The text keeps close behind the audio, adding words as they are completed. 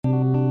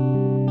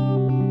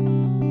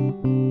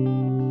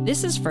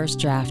This is First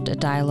Draft, a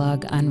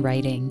dialogue on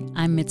writing.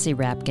 I'm Mitzi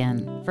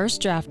Rapkin.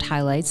 First Draft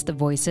highlights the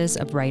voices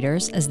of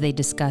writers as they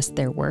discuss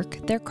their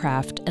work, their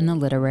craft, and the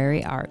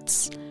literary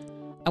arts.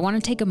 I want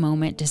to take a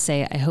moment to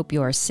say I hope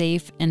you are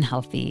safe and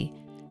healthy.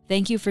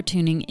 Thank you for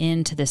tuning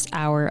in to this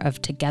hour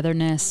of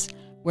togetherness,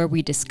 where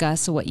we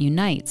discuss what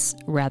unites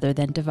rather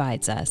than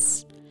divides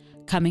us.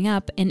 Coming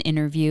up, an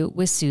interview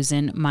with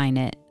Susan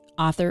Minott,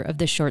 author of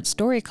the short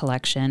story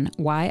collection,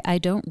 Why I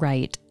Don't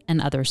Write and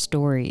Other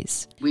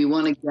Stories. We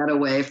want to get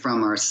away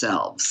from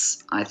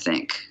ourselves, I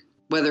think,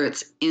 whether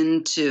it's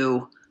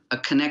into a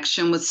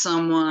connection with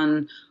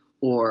someone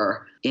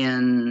or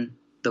in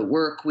the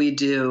work we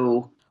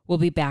do. We'll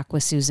be back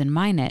with Susan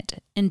Minott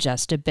in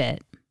just a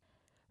bit.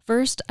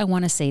 First, I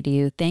want to say to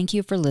you, thank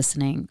you for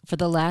listening. For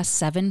the last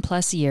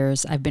 7+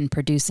 years, I've been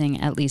producing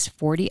at least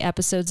 40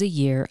 episodes a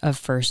year of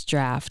First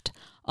Draft,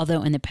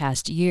 although in the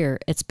past year,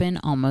 it's been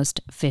almost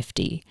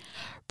 50.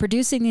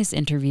 Producing these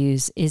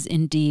interviews is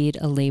indeed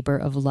a labor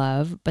of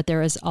love, but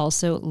there is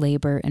also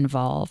labor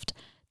involved,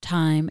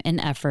 time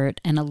and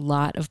effort, and a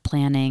lot of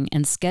planning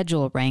and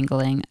schedule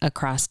wrangling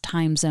across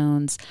time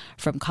zones,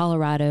 from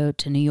Colorado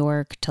to New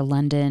York to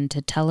London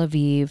to Tel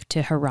Aviv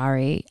to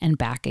Harare and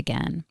back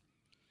again.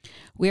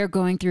 We are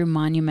going through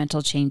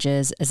monumental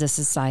changes as a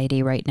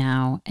society right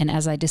now, and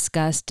as I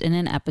discussed in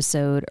an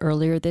episode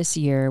earlier this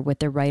year with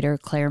the writer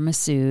Claire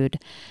Masood,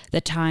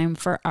 the time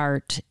for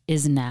art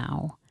is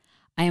now.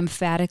 I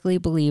emphatically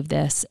believe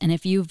this, and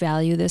if you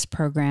value this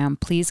program,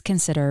 please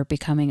consider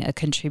becoming a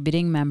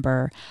contributing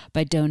member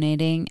by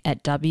donating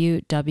at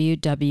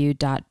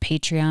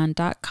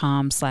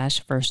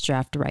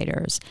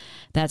www.patreon.com/firstdraftwriters.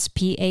 That's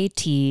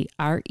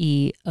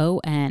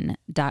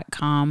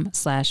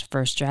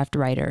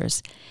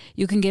patreon.com/firstdraftwriters.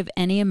 You can give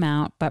any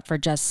amount, but for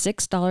just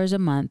 $6 a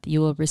month, you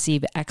will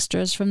receive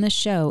extras from the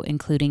show,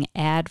 including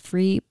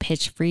ad-free,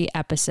 pitch-free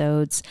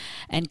episodes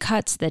and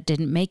cuts that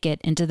didn't make it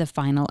into the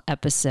final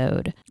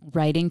episode,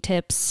 writing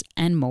tips,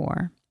 and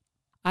more.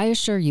 I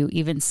assure you,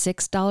 even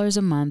 $6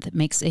 a month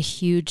makes a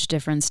huge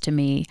difference to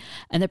me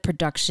and the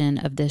production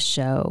of this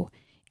show.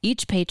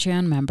 Each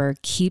Patreon member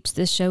keeps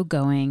this show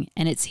going,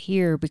 and it's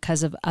here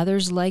because of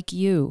others like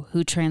you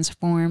who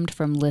transformed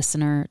from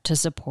listener to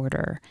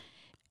supporter.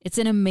 It's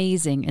an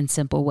amazing and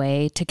simple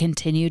way to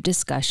continue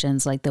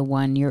discussions like the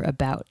one you're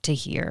about to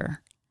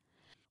hear.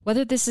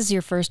 Whether this is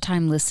your first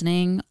time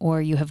listening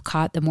or you have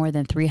caught the more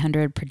than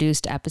 300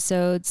 produced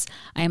episodes,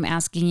 I am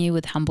asking you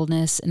with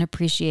humbleness and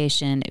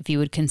appreciation if you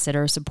would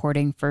consider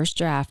supporting First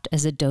Draft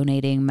as a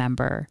donating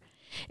member.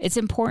 It's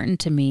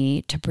important to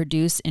me to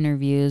produce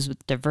interviews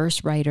with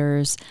diverse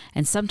writers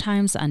and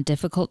sometimes on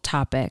difficult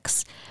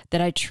topics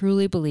that I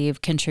truly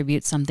believe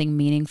contribute something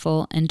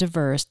meaningful and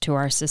diverse to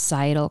our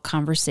societal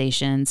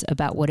conversations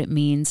about what it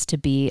means to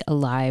be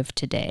alive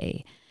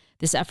today.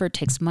 This effort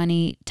takes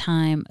money,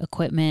 time,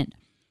 equipment,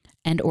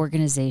 and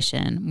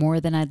organization,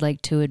 more than I'd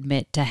like to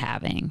admit to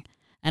having,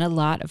 and a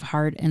lot of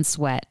heart and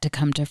sweat to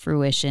come to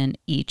fruition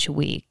each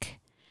week.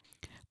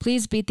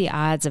 Please beat the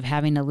odds of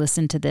having to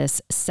listen to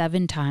this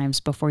 7 times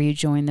before you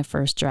join the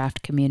First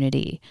Draft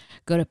community.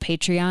 Go to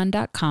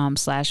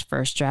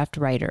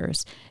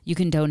patreon.com/firstdraftwriters. You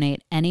can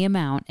donate any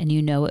amount, and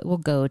you know it will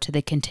go to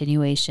the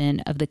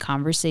continuation of the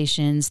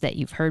conversations that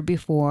you've heard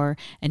before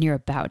and you're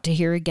about to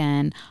hear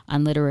again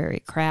on literary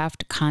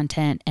craft,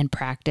 content, and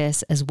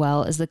practice, as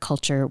well as the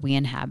culture we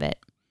inhabit.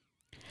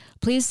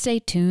 Please stay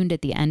tuned.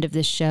 At the end of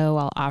this show,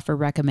 I'll offer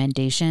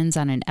recommendations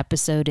on an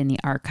episode in the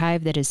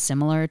archive that is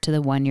similar to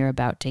the one you're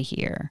about to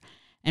hear.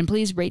 And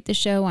please rate the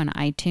show on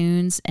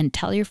iTunes and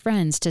tell your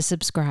friends to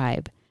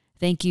subscribe.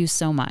 Thank you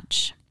so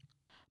much.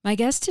 My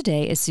guest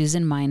today is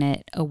Susan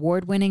Minott,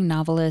 award-winning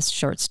novelist,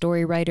 short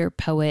story writer,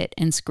 poet,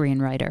 and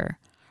screenwriter.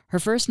 Her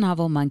first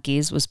novel,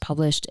 Monkeys, was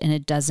published in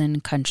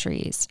 12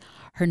 countries.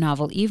 Her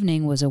novel,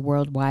 Evening, was a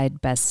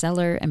worldwide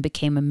bestseller and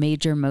became a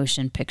major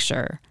motion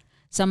picture.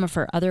 Some of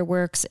her other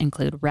works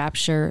include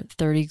Rapture,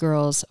 30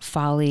 Girls,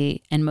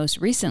 Folly, and most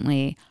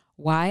recently,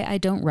 Why I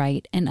Don't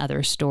Write and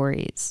Other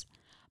Stories.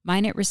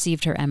 Minott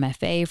received her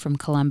MFA from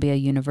Columbia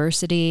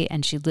University,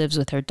 and she lives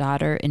with her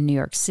daughter in New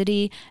York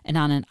City and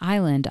on an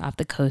island off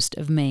the coast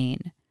of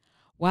Maine.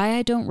 Why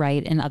I Don't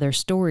Write and Other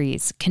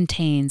Stories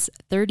contains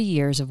 30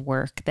 years of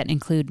work that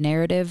include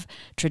narrative,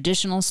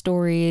 traditional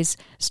stories,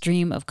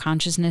 stream of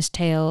consciousness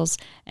tales,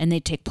 and they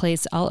take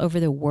place all over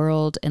the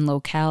world in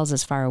locales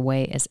as far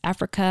away as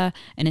Africa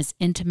and as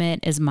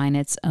intimate as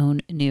Minott's own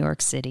New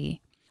York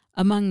City.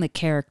 Among the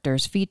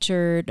characters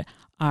featured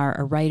are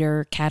a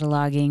writer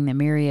cataloging the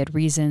myriad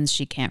reasons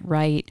she can't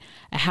write,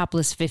 a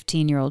hapless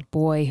 15-year-old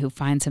boy who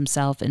finds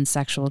himself in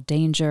sexual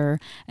danger,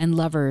 and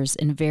lovers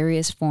in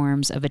various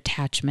forms of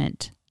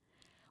attachment.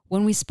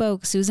 When we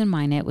spoke, Susan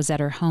Minott was at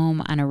her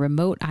home on a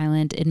remote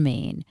island in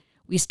Maine.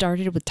 We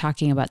started with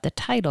talking about the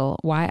title,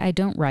 Why I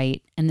Don't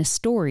Write, and the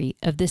story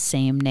of the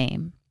same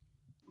name.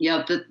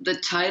 Yeah, the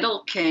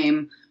title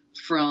came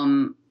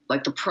from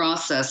like the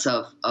process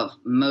of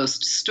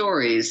most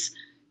stories.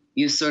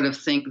 You sort of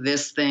think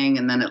this thing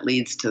and then it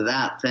leads to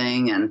that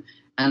thing. And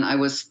I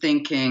was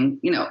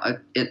thinking,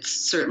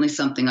 it's certainly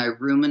something I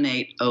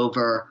ruminate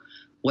over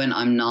when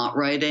I'm not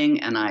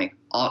writing and I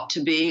ought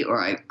to be,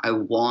 or I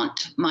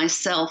want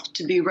myself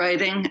to be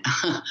writing,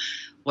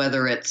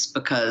 whether it's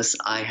because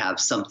I have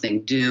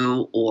something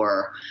due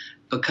or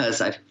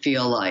because I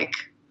feel like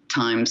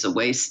time's a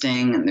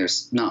wasting and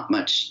there's not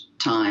much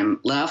time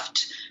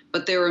left.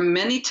 But there were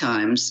many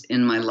times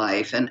in my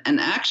life, and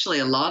actually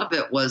a lot of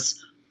it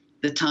was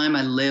the time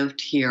I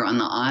lived here on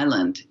the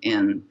island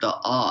in the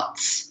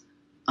aughts.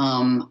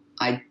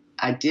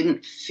 I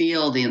didn't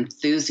feel the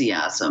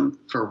enthusiasm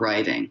for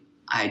writing.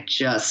 I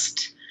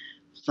just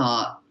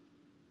thought,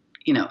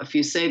 if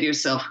you say to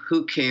yourself,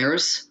 who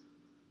cares?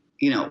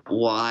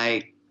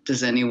 Why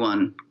does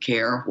anyone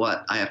care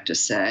what I have to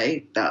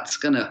say?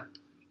 That's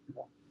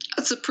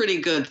a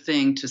pretty good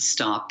thing to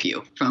stop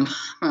you from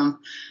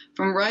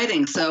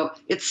writing. So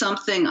it's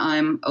something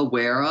I'm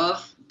aware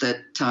of,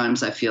 the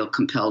times I feel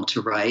compelled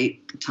to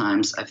write, the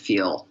times I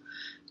feel,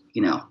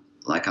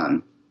 like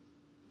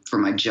for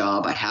my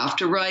job, I have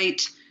to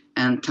write,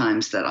 and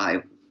times that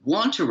I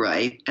want to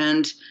write.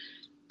 And,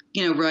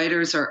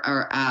 writers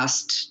are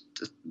asked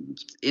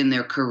in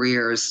their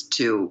careers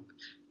to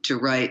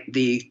write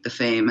the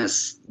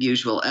famous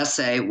usual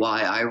essay,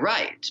 Why I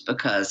Write,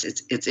 because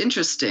it's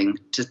interesting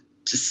to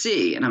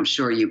see. And I'm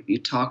sure you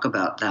talk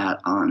about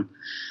that on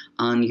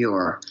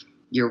your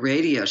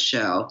radio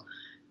show.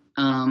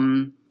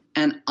 And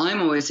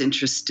I'm always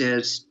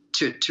interested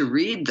to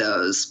read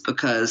those,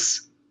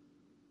 because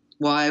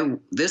why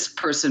this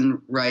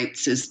person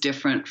writes is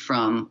different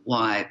from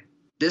why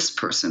this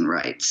person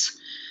writes.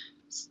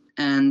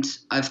 And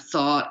I've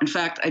thought, in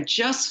fact, I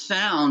just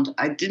found,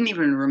 I didn't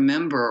even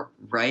remember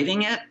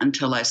writing it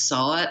until I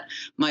saw it.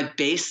 My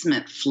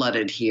basement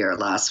flooded here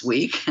last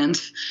week,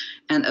 and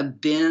a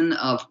bin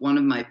of one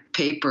of my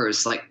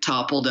papers like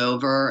toppled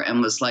over and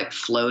was like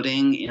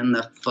floating in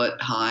the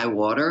foot-high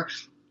water.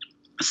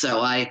 So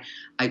I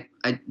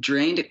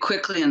drained it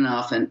quickly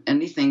enough, and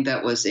anything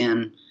that was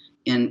in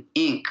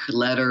ink,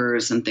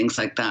 letters and things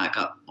like that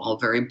got all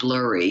very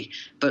blurry.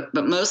 But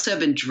most have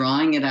been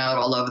drawing it out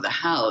all over the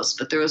house.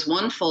 But there was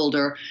one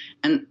folder,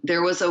 and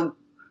there was a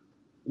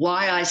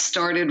Why I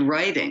Started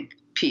Writing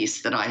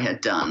piece that I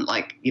had done,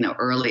 like,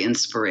 early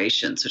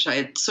inspirations, which I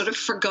had sort of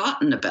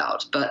forgotten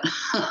about, but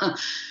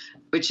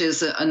which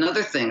is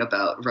another thing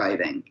about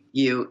writing.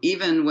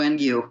 Even when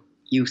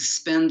you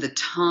spend the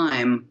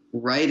time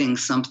writing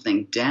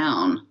something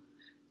down,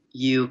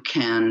 you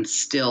can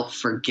still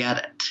forget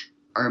it.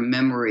 Our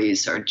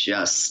memories are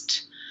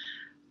just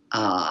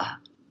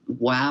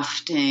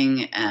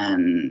wafting,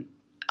 and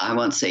I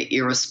won't say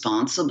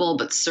irresponsible,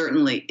 but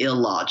certainly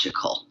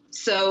illogical.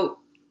 So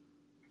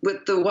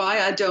with the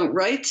Why I Don't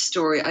Write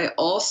story, I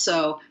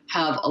also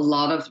have a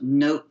lot of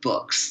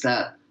notebooks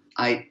that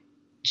I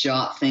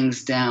jot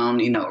things down.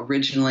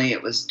 Originally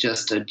it was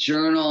just a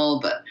journal,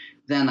 but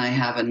then I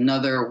have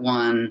another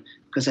one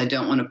because I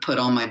don't want to put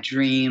all my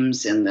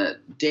dreams in the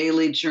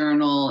daily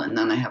journal. And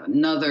then I have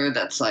another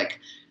that's like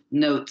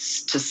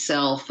notes to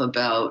self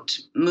about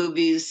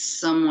movies,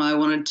 some I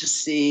wanted to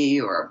see,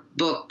 or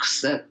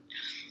books,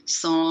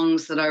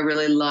 songs that I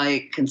really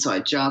like. And so I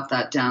jot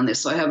that down there.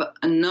 So I have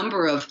a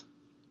number of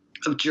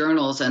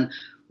journals. And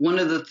one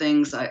of the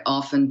things I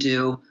often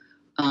do,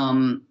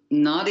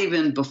 not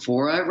even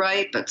before I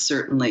write, but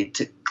certainly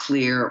to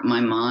clear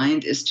my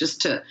mind, is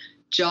just to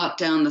jot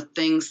down the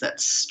things that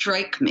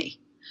strike me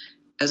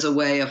as a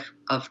way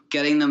of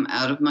getting them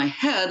out of my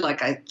head.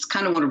 Like I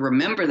kind of want to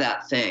remember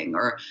that thing,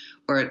 or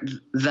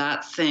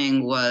that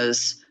thing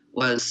was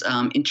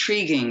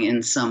intriguing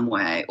in some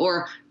way,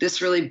 or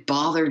this really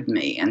bothered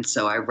me, and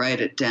so I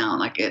write it down.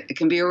 Like it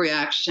can be a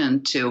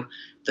reaction to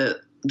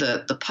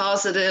the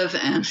positive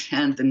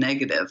and the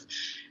negative.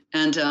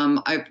 And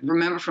I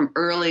remember from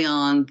early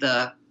on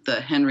the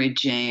Henry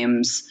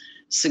James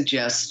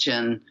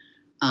suggestion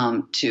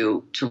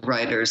to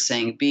writers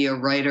saying, be a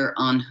writer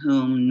on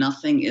whom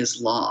nothing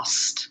is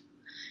lost.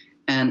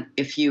 And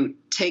if you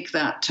take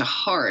that to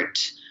heart,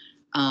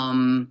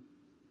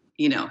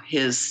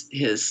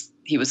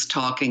 he was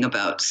talking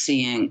about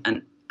seeing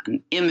an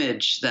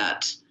image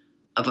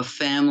of a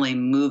family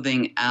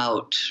moving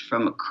out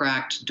from a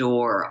cracked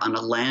door on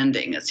a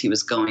landing as he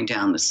was going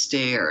down the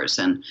stairs.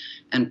 And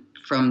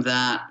from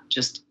that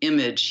just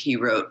image, he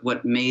wrote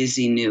what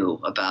Maisie knew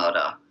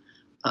about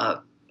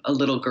a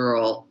little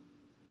girl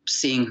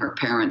seeing her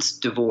parents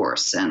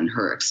divorce and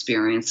her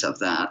experience of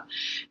that.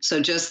 So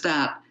just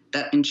that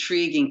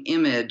intriguing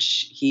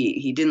image,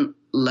 he didn't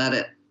let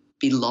it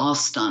be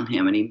lost on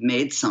him, and he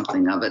made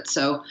something of it.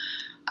 So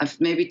I've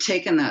maybe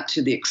taken that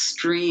to the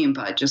extreme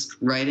by just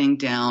writing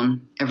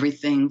down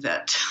everything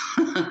that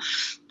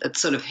that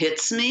sort of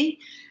hits me.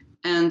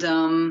 And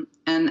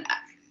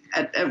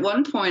at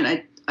one point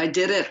I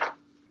did it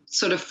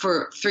sort of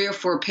for 3 or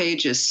 4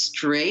 pages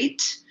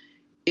straight.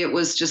 It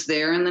was just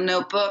there in the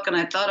notebook, and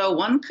I thought,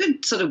 one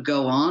could sort of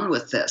go on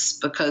with this,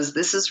 because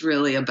this is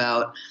really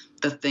about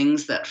the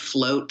things that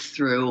float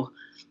through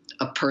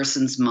a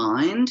person's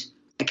mind.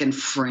 I can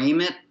frame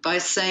it by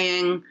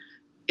saying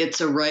it's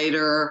a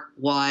writer,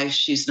 why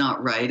she's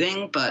not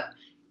writing, but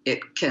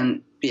it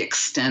can be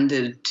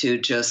extended to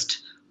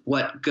just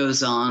what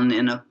goes on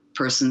in a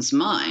person's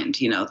mind,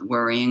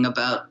 worrying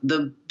about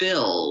the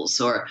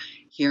bills or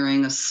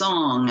hearing a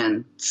song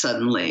and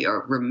suddenly,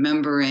 or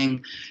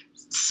remembering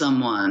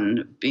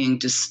someone, being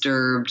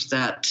disturbed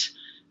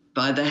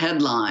by the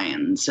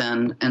headlines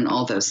and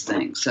all those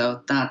things.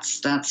 So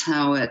that's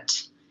how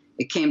it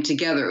came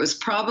together. It was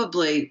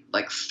probably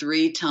like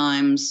 3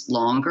 times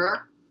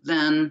longer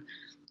than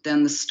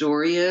the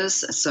story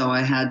is. So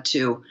I had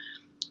to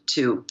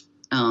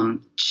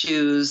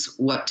choose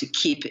what to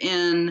keep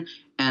in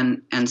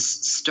and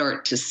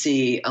start to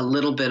see a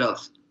little bit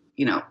of,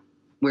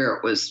 where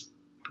it was,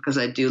 because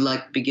I do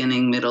like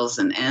beginning, middles,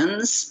 and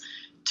ends,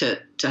 to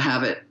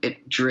have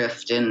it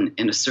drift in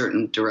a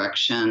certain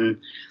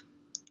direction,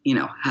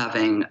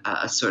 having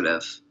a sort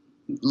of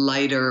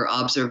lighter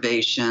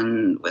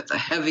observation with a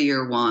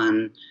heavier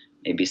one,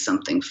 maybe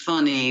something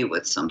funny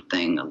with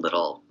something a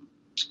little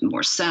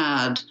more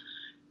sad.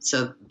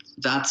 So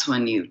that's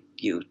when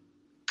you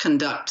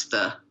conduct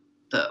the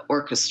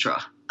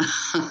orchestra.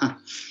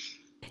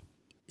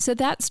 So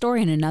that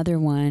story and another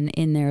one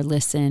in there,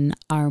 Listen,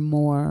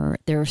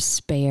 they're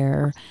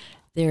spare.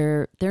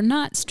 They're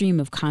not stream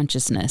of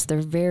consciousness.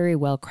 They're very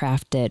well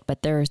crafted,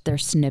 but they're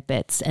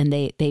snippets, and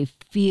they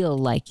feel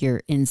like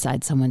you're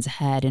inside someone's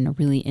head in a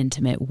really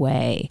intimate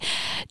way.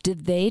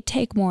 Did they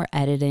take more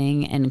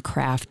editing and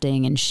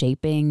crafting and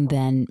shaping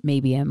than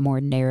maybe a more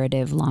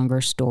narrative,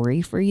 longer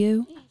story for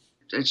you?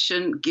 It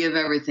shouldn't give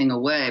everything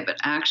away, but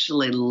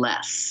actually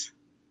less,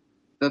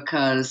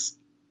 because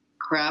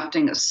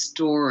crafting a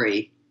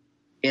story,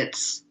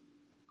 it's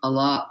a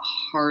lot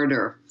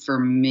harder for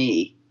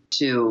me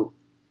to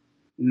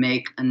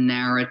make a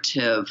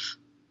narrative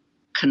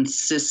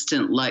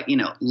consistent, like,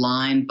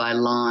 line by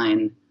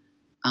line,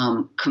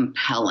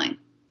 compelling.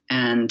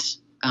 And,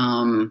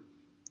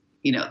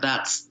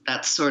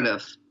 that's sort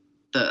of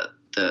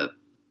the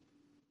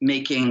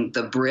making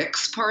the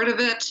bricks part of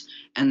it.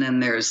 And then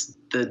there's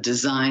the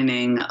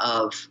designing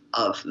of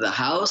the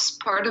house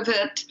part of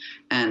it.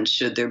 And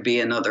should there be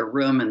another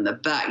room in the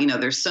back?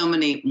 There's so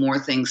many more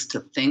things to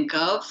think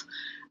of.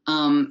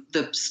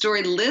 The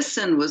story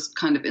Listen was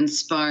kind of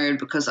inspired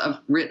because I've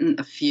written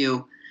a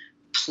few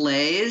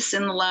plays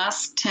in the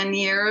last 10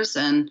 years,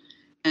 and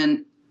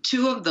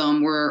 2 of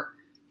them were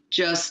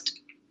just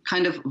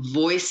kind of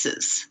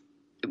voices.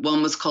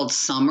 One was called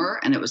Summer,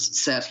 and it was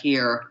set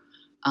here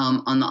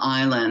on the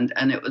island,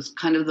 and it was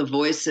kind of the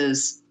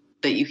voices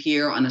that you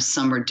hear on a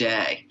summer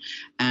day.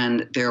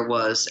 And there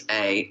was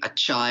a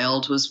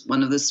child was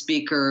one of the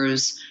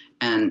speakers,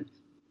 and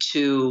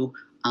 2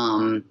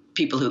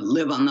 people who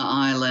live on the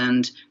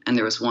island, and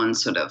there was one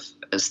sort of,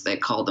 as they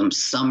call them,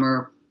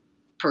 summer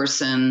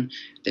person.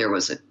 There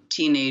was a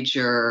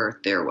teenager.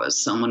 There was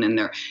someone in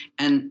there.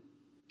 And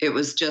it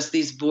was just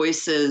these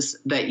voices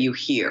that you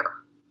hear,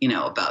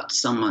 about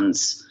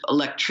someone's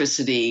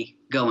electricity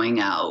going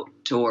out,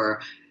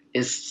 or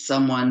is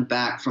someone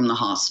back from the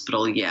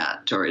hospital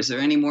yet, or is there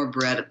any more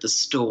bread at the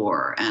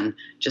store? And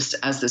just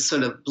as this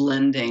sort of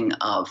blending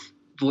of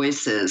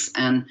voices.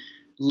 And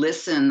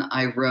Listen,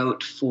 I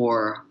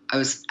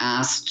was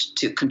asked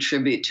to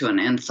contribute to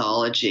an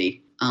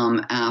anthology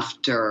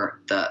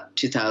after the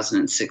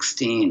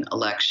 2016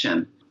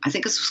 election. I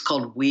think this was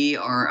called We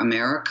Are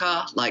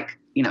America, like,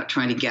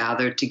 trying to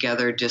gather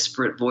together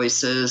disparate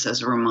voices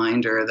as a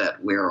reminder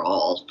that we're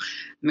all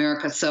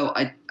America. So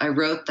I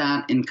wrote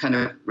that in kind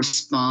of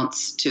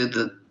response to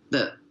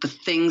the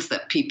things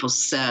that people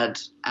said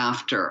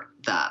after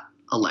that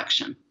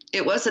election.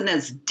 It wasn't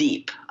as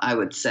deep, I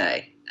would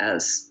say,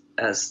 as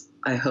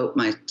I hope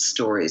my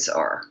stories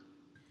are.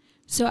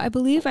 So I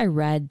believe I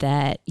read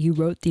that you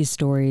wrote these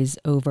stories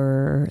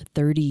over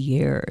 30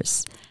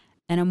 years.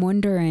 And I'm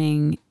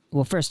wondering,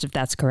 well, first, if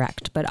that's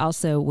correct, but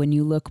also when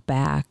you look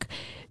back,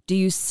 do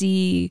you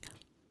see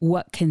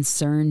what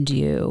concerned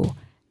you,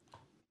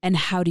 and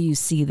how do you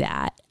see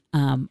that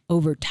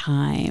over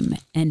time?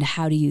 And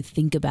how do you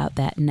think about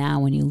that now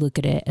when you look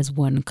at it as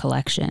one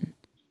collection?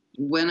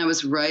 When I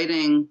was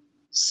writing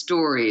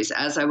stories,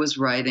 as I was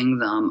writing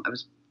them,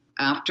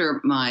 after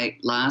my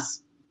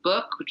last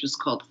book, which was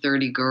called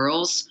 30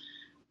 Girls,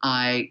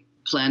 I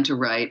planned to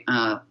write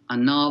a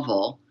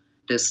novel,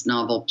 this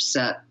novel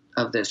set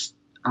of this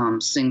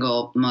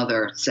single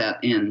mother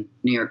set in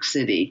New York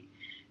City.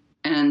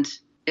 And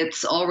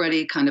it's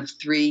already kind of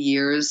 3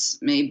 years,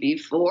 maybe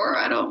 4,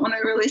 I don't want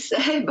to really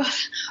say, but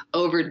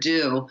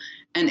overdue.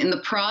 And in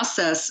the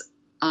process,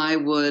 I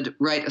would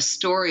write a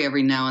story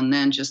every now and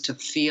then just to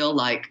feel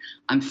like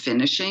I'm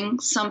finishing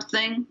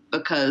something,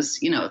 because,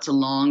 it's a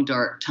long,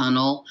 dark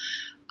tunnel.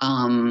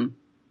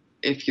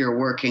 If you're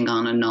working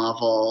on a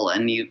novel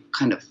and you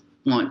kind of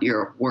want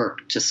your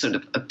work to sort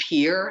of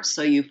appear,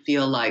 so you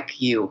feel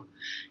like you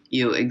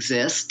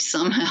exist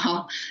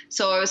somehow.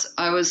 So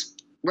I was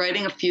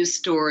writing a few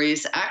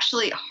stories.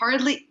 Actually,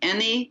 hardly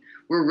any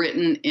were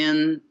written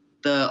in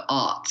the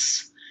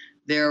aughts.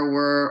 There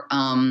were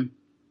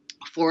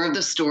 4 of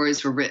the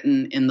stories were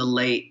written in the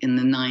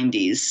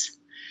 90s.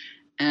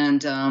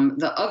 And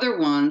the other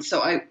one,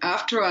 so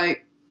after I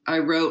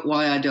wrote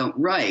Why I Don't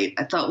Write,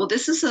 I thought, well,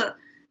 this is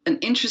an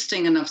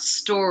interesting enough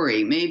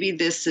story. Maybe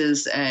this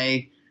is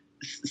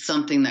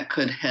something that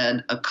could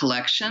head a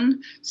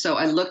collection. So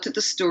I looked at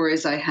the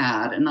stories I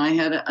had, and I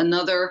had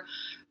another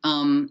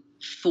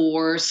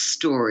 4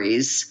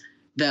 stories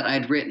that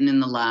I'd written in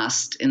the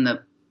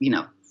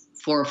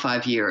 4 or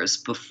 5 years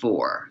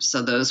before.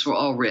 So those were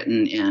all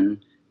written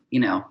in,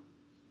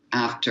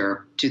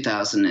 after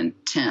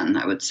 2010,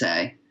 I would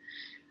say.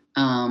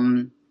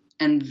 And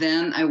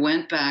then I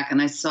went back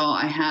and I saw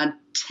I had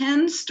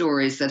 10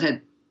 stories that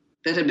had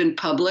been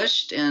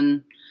published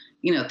in,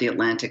 the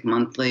Atlantic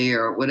Monthly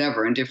or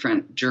whatever, in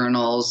different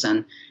journals,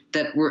 and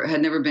that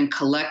had never been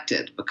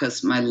collected,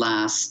 because my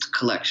last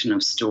collection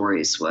of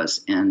stories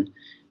was in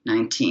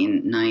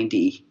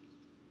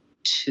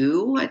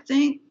 1992, I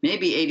think,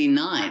 maybe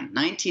 89.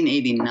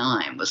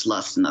 1989 was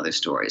Lust and Other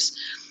Stories.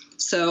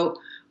 So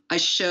I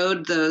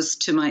showed those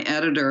to my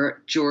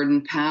editor,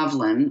 Jordan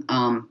Pavlin,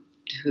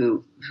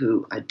 who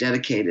I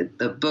dedicated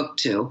the book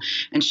to,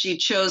 and she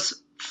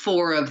chose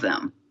 4 of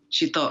them.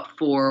 She thought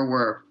 4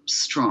 were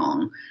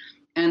strong.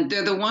 And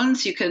they're the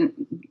ones you can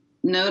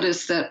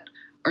notice that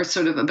are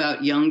sort of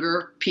about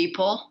younger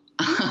people.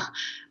 The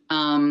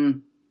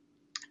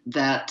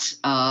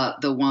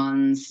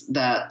ones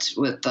that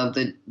of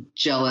the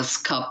jealous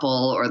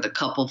couple or the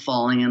couple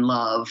falling in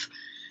love.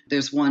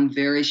 There's one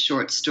very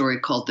short story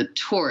called The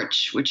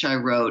Torch, which I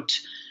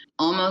wrote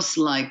almost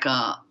like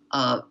a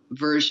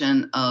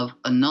version of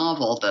a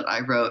novel that I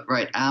wrote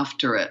right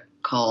after it,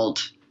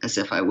 called, as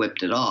if I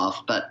whipped it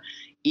off, but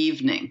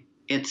Evening.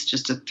 It's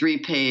just a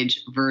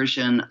 3-page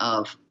version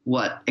of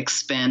what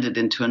expanded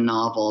into a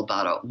novel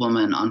about a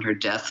woman on her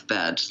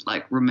deathbed,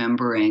 like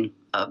remembering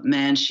a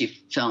man she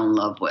fell in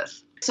love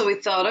with. So we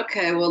thought,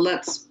 okay, well,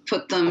 let's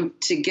put them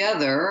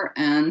together.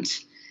 And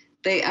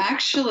they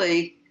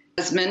actually,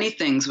 as many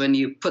things, when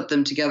you put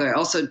them together, I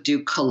also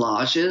do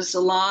collages a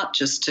lot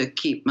just to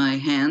keep my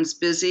hands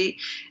busy,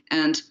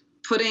 and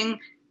putting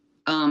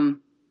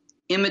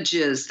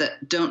images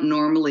that don't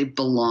normally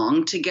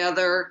belong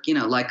together,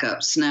 like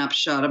a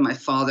snapshot of my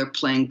father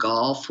playing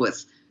golf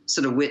with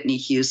sort of Whitney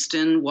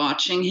Houston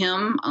watching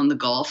him on the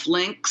golf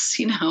links.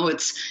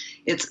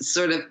 It's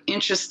sort of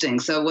interesting.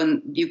 So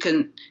when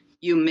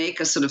you make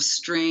a sort of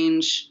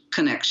strange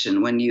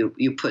connection when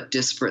you put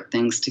disparate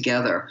things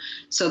together.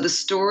 So the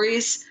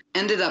stories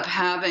ended up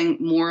having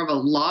more of a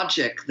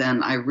logic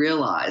than I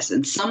realized.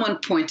 And someone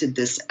pointed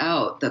this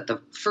out, that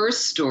the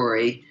first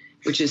story,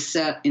 which is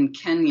set in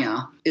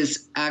Kenya,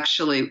 is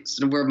actually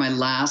sort of where my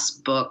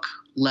last book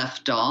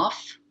left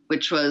off,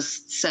 which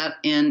was set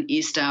in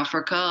East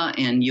Africa,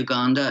 in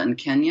Uganda and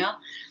Kenya.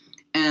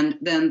 And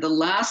then the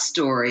last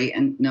story,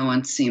 and no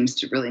one seems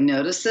to really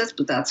notice this,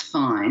 but that's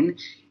fine.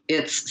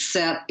 It's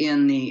set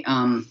in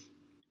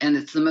and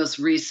it's the most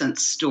recent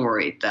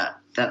story that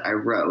I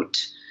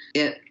wrote.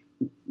 It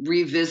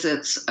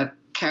revisits a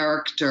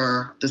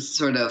character, the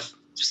sort of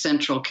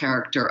central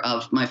character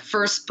of my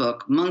first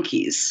book,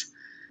 Monkeys.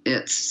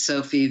 It's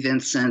Sophie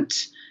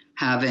Vincent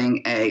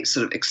having a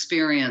sort of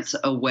experience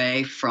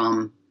away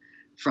from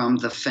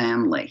the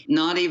family.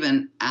 Not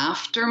even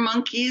after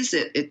Monkeys.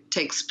 It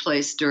takes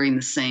place during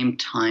the same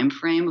time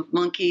frame of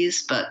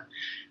Monkeys, but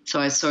so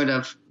I sort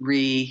of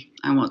I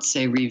won't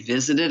say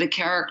revisited a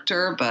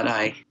character, but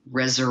I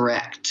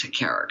resurrect a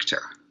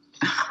character.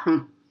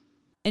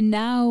 And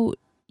now,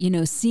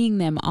 seeing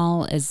them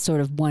all as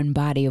sort of one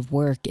body of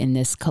work in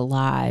this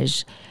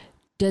collage,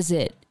 does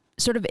it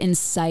sort of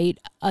incite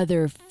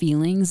other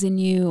feelings in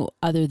you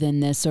other than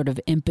this sort of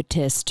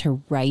impetus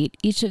to write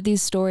each of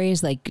these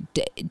stories? Like,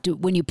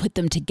 when you put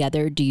them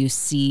together, do you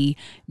see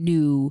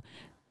new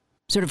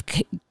sort of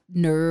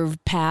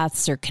nerve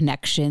paths or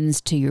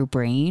connections to your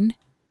brain?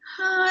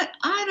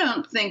 I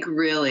don't think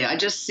really. I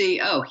just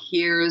see,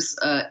 here's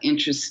an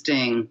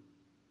interesting,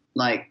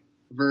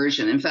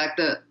 version. In fact,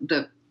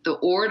 the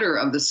order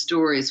of the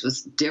stories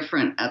was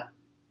different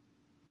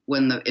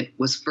when it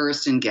was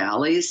first in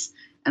galleys.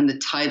 And the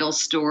title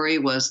story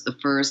was the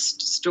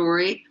first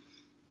story.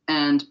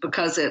 And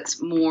because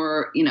it's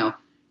more,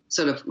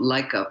 sort of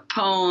like a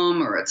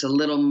poem, or it's a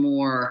little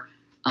more,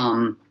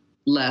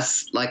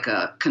 less like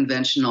a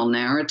conventional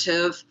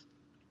narrative,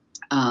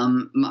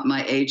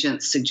 my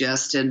agent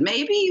suggested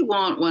maybe you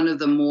want one of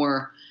the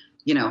more,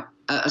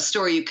 a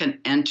story you can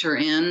enter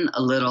in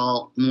a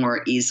little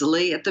more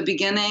easily at the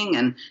beginning.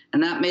 And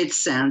that made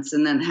sense.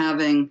 And then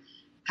having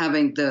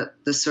the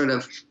sort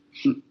of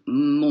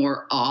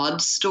more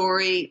odd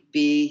story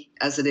be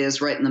as it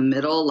is right in the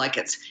middle, like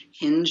it's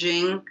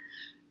hinging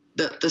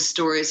the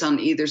stories on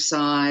either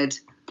side.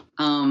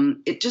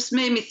 It just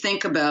made me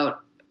think about,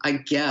 I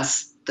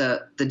guess,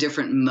 the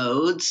different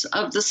modes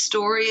of the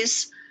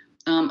stories.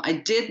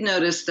 I did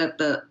notice that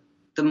the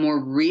more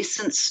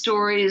recent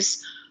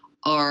stories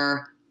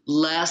are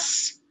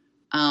less,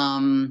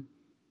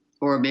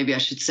 or maybe I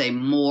should say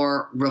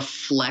more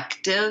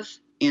reflective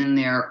in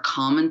their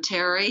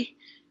commentary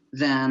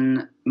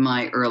than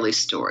my early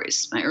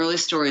stories. My early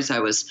stories, I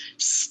was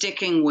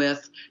sticking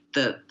with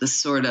the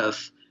sort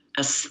of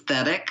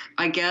aesthetic,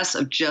 I guess,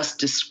 of just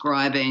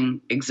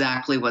describing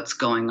exactly what's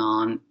going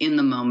on in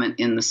the moment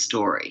in the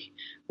story.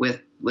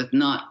 with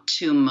not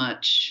too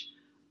much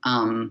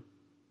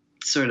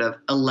sort of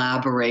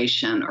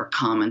elaboration or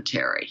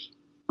commentary.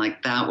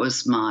 Like that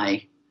was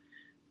my,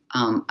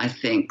 I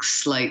think,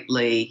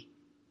 slightly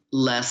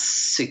less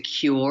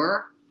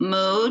secure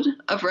mode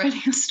of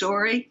writing a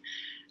story.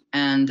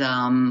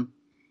 And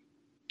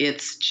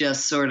it's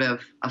just sort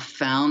of, I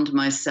found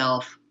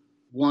myself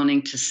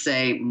wanting to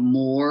say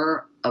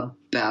more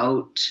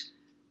about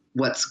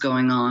what's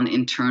going on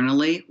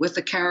internally with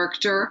the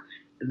character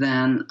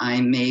than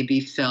I maybe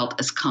felt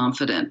as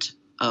confident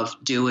of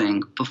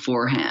doing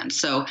beforehand.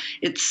 So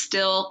there's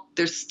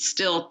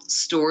still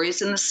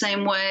stories in the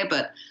same way,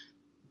 but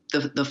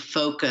the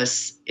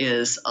focus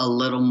is a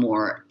little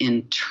more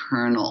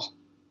internal,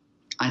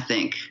 I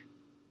think.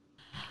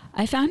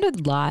 I found a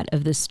lot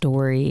of the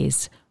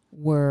stories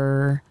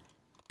were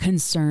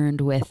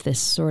concerned with this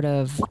sort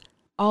of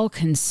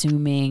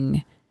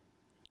all-consuming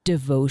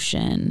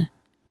devotion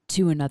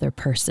to another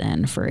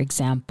person. For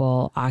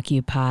example,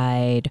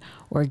 Occupied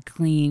or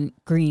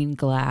Green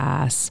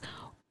Glass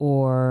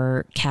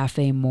or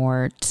Cafe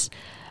Mort.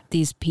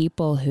 These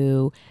people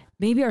who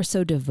maybe are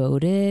so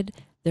devoted,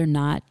 they're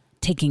not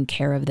taking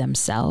care of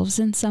themselves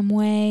in some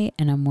way.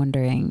 And I'm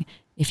wondering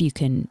if you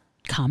can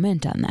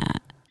comment on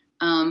that.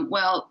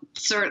 Well,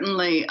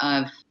 certainly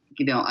I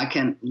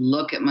can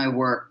look at my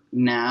work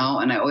now,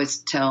 and I always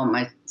tell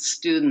my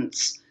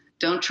students,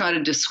 don't try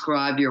to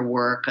describe your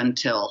work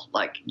until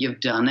like you've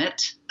done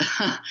it,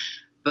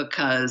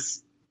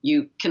 because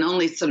you can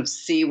only sort of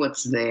see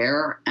what's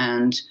there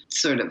and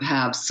sort of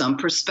have some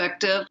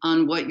perspective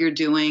on what you're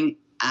doing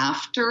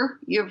after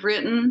you've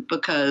written.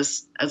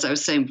 Because as I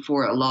was saying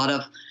before, a lot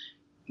of,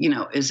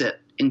 is it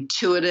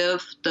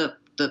intuitive, the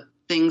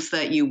things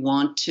that you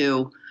want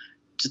to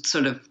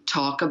sort of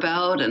talk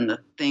about and the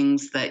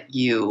things that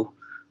you,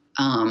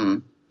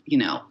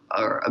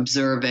 are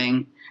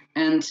observing.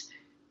 And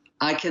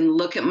I can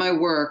look at my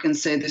work and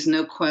say there's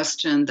no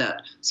question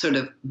that sort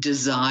of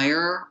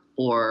desire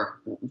or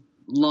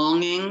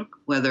longing,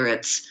 whether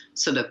it's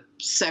sort of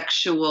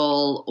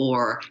sexual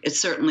or it's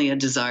certainly a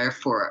desire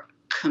for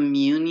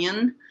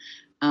communion,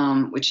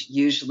 which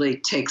usually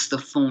takes the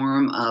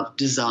form of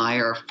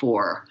desire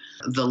for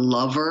the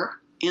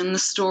lover in the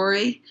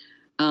story.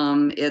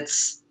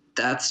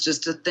 That's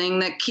just a thing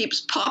that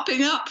keeps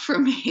popping up for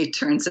me, it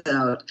turns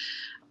out.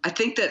 I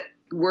think that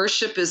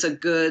worship is a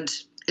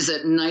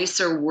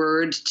nicer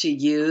word to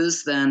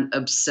use than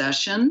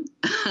obsession.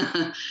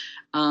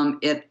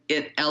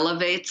 It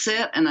elevates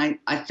it. And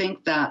I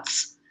think that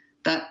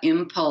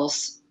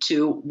impulse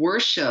to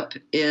worship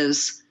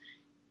is,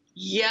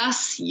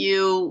 yes,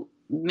 you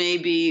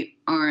maybe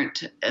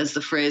aren't, as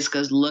the phrase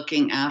goes,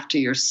 looking after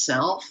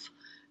yourself,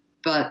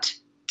 but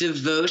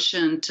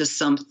devotion to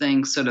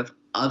something sort of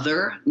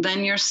other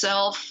than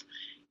yourself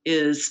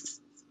is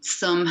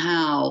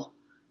somehow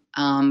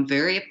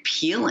very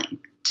appealing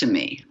to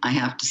me, I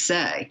have to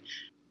say.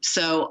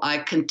 So I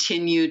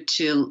continue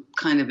to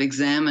kind of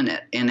examine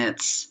it in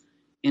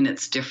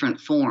its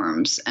different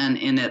forms and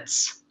in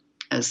its,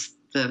 as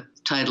the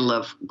title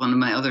of one of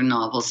my other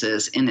novels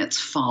is, in its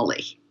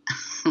folly.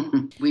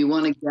 We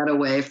want to get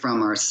away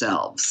from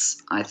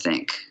ourselves, I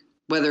think,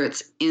 whether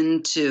it's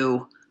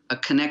into a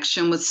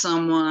connection with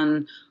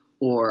someone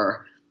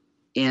or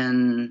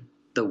in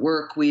the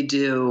work we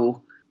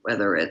do,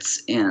 whether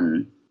it's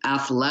in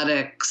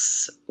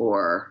athletics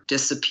or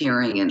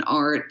disappearing in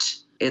art.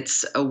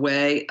 It's a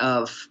way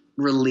of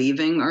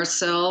relieving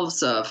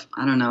ourselves of,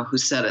 I don't know who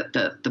said it,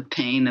 the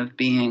pain of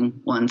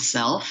being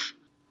oneself.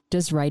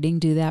 Does writing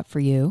do that for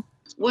you?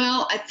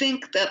 Well, I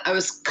think that I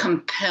was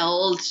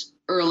compelled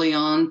early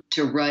on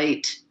to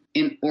write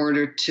in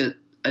order to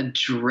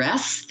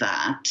address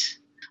that.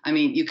 I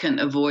mean, you can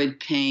avoid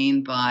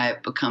pain by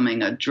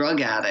becoming a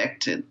drug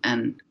addict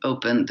and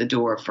open the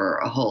door for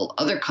a whole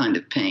other kind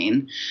of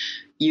pain.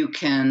 You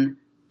can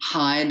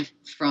hide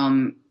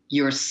from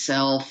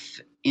yourself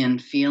in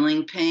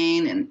feeling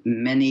pain in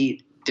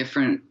many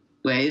different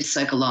ways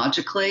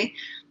psychologically.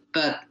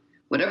 But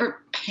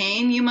whatever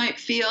pain you might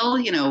feel,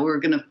 we're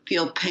going to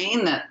feel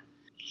pain that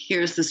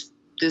here's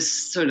this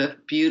sort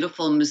of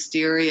beautiful,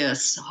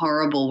 mysterious,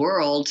 horrible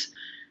world,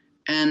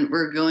 and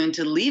we're going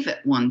to leave it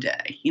one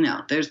day.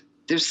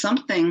 There's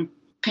something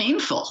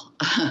painful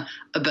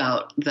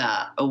about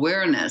that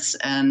awareness.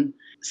 And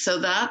so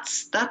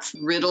that's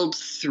riddled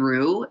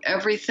through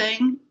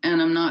everything.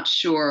 And I'm not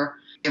sure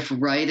if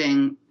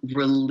writing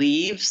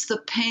relieves the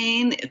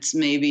pain. It's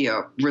maybe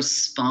a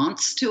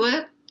response to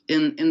it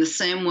in the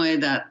same way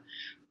that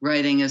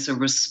writing is a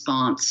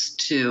response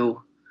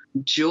to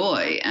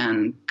joy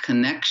and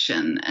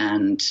connection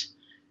and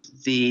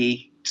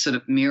the sort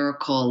of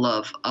miracle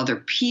of other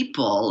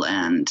people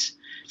and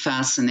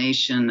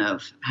fascination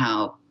of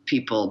how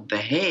people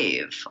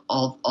behave.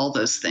 All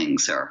those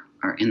things are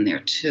in there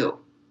too.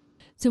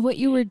 So what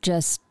you were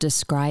just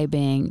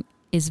describing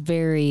is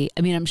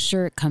I'm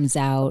sure it comes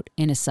out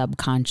in a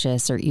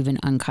subconscious or even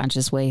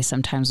unconscious way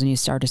sometimes when you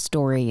start a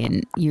story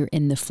and you're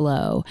in the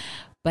flow,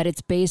 but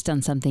it's based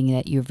on something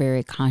that you're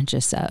very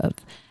conscious of.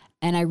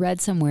 And I read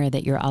somewhere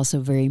that you're also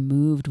very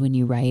moved when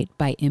you write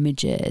by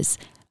images.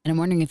 And I'm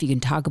wondering if you can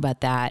talk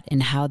about that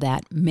and how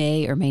that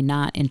may or may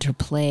not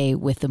interplay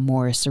with the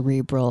more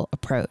cerebral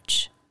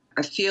approach.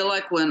 I feel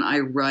like when I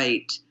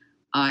write,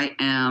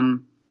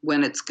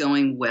 when it's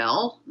going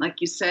well, like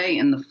you say,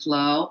 in the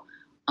flow,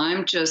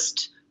 I'm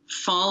just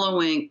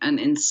following an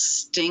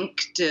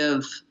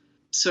instinctive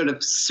sort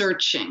of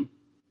searching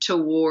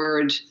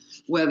toward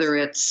whether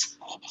it's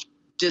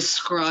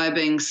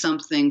describing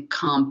something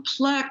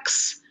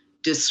complex,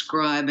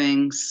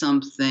 describing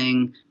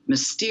something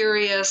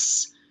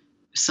mysterious,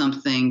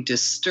 something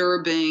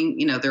disturbing.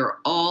 There are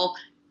all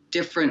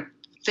different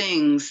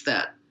things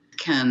that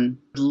can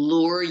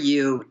lure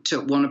you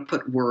to want to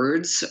put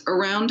words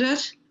around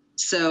it.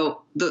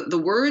 So the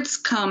words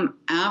come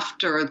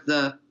after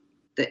the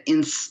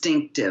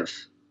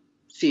instinctive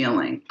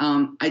feeling.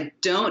 I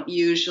don't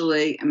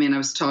usually, I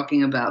was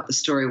talking about the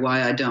story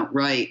Why I Don't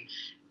Write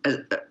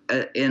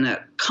in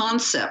a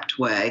concept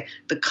way.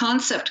 The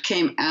concept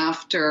came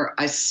after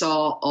I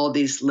saw all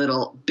these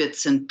little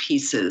bits and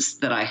pieces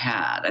that I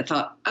had. I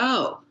thought,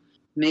 oh,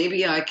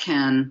 maybe I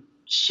can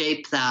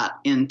shape that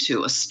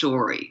into a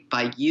story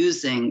by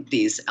using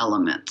these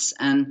elements.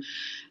 And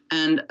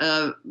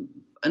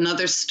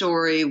another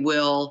story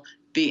will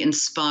be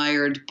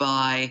inspired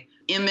by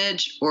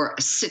image or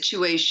a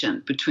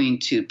situation between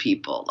two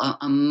people,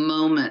 a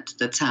moment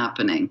that's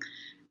happening.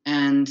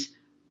 And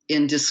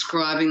in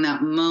describing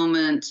that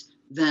moment,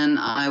 then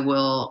I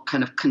will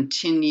kind of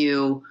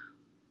continue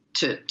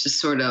to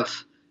sort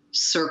of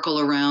circle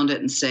around it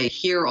and say,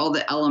 here are all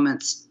the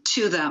elements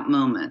to that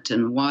moment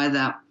and why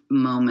that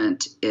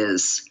moment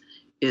is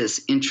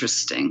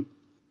interesting.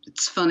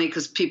 It's funny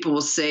because people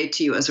will say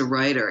to you as a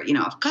writer,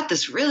 I've got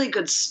this really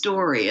good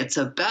story. It's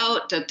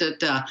about da, da,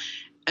 da.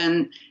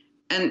 And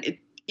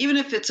even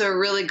if it's a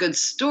really good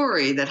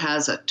story that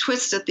has a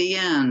twist at the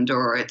end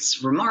or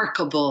it's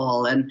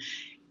remarkable, and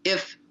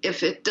if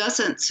it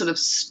doesn't sort of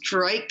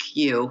strike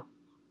you,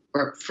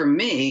 or for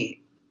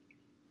me,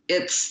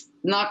 it's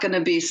not going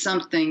to be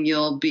something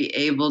you'll be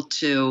able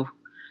to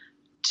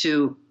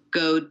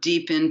go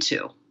deep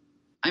into.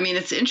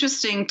 It's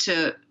interesting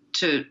to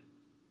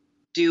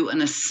do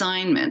an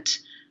assignment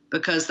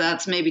because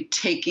that's maybe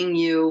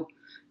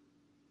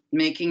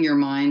making your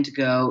mind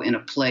go in a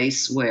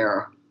place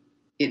where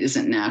it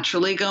isn't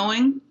naturally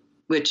going,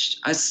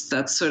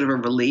 that's sort of a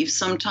relief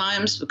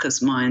sometimes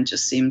because mine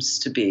just seems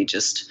to be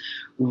just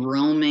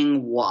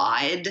roaming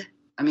wide.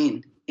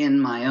 In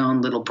my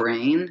own little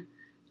brain,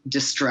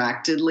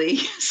 distractedly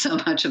so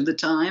much of the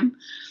time.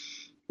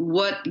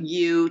 What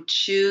you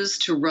choose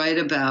to write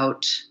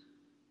about,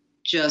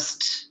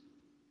 just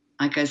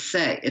like I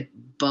say, it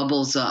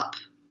bubbles up,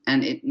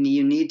 and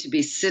you need to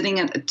be sitting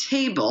at a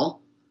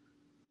table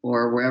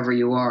or wherever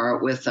you are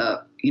with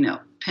a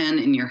pen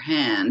in your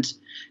hand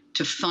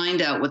to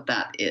find out what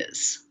that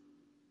is.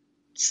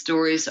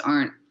 Stories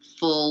aren't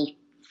full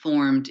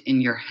formed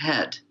in your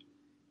head.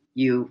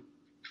 You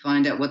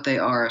find out what they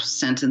are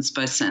sentence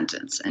by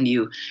sentence, and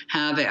you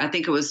have it. I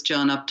think it was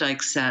John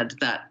Updike said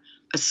that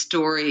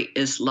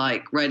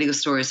writing a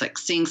story is like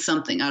seeing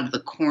something out of the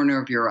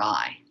corner of your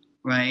eye,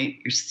 right?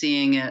 You're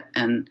seeing it,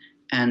 and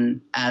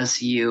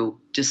as you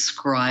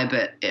describe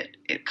it,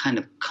 it kind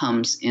of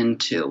comes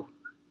into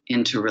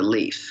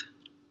relief.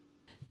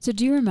 So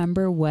do you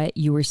remember what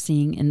you were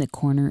seeing in the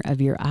corner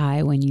of your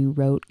eye when you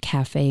wrote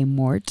Café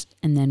Mort?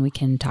 And then we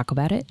can talk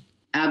about it.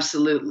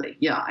 Absolutely.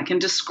 Yeah, I can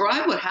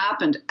describe what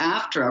happened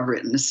after I've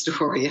written the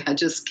story. I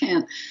just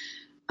can't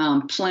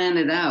plan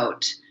it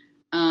out.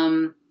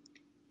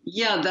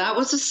 That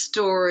was a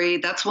story.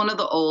 That's one of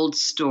the old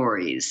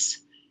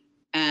stories.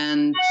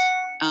 And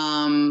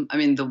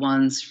the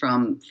ones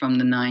from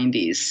the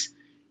 90s.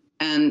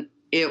 And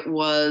it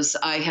was,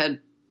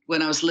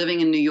 when I was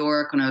living in New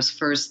York, when I was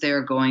first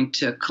there going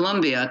to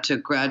Columbia to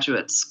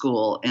graduate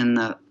school in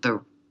the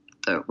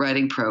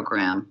writing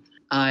program,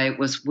 I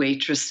was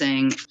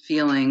waitressing,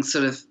 feeling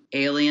sort of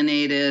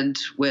alienated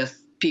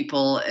with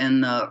people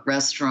in the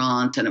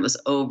restaurant, and it was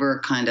over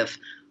kind of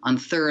on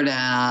 3rd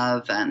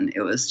Ave, and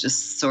it was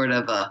just sort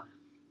of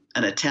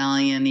an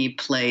Italian-y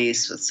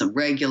place with some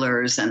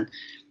regulars, and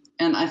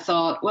I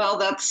thought, well,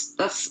 that's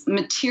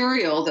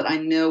material that I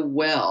know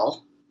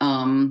well,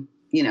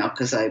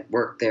 because I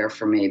worked there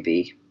for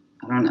maybe,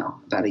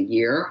 about a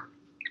year,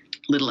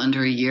 a little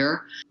under a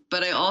year.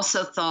 But I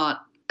also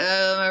thought,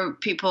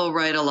 people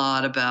write a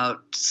lot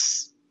about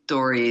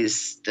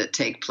stories that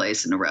take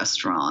place in a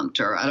restaurant,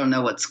 or I don't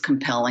know what's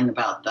compelling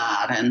about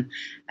that. And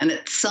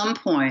at some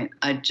point,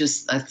 I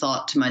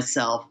thought to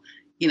myself,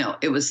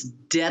 it was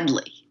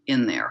deadly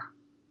in there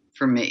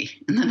for me.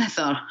 And then I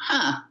thought,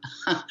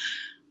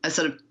 I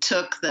sort of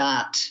took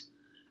that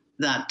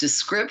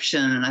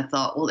description and I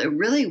thought, well, it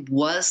really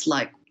was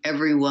like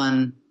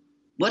everyone.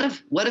 What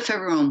if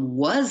everyone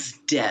was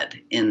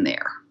dead in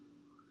there?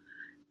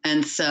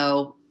 And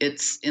so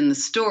it's in the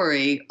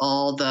story,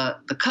 all the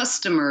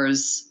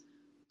customers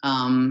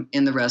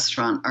in the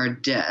restaurant are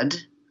dead.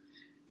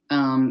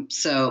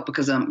 So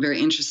because I'm very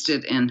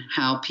interested in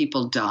how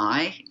people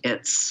die,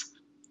 it's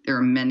there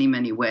are many,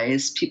 many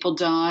ways people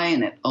die,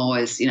 and it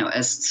always,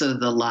 as so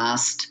the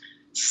last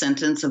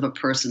sentence of a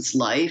person's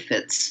life,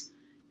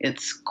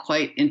 it's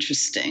quite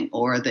interesting.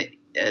 Or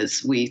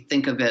as we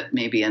think of it,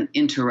 maybe an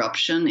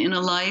interruption in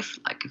a life,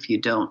 like if you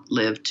don't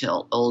live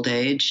till old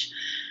age.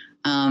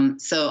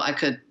 So I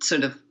could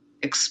sort of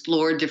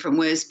explore different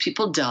ways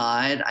people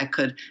died. I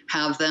could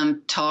have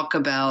them talk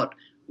about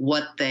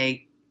what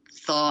they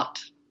thought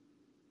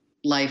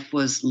life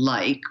was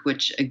like,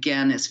 which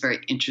again is very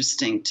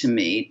interesting to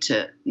me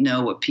to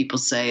know what people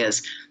say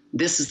as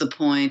this is the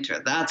point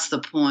or that's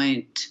the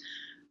point,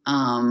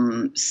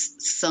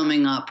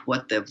 summing up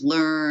what they've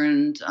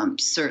learned.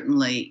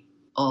 Certainly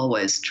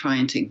always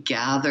trying to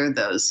gather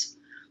those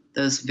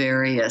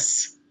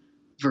various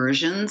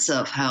versions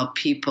of how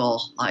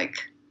people like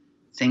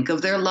think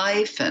of their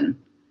life and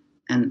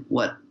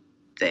what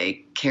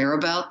they care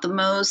about the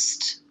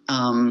most.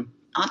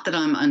 Not that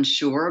I'm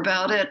unsure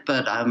about it,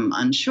 but I'm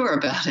unsure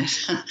about it.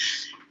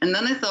 And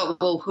then I thought,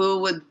 well, who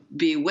would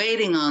be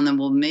waiting on them?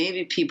 Well,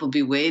 maybe people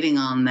be waiting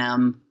on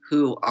them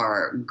who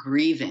are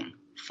grieving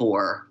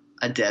for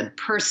a dead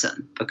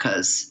person,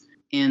 because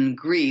in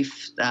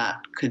grief, that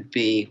could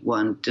be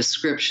one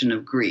description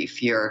of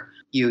grief.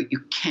 You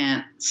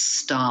can't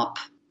stop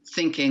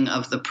thinking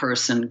of the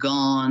person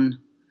gone,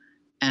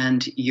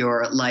 and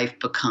your life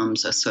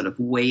becomes a sort of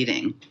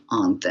waiting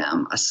on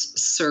them, a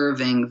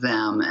serving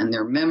them and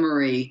their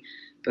memory,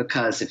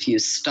 because if you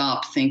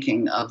stop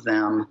thinking of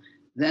them,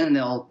 then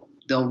they'll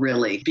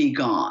really be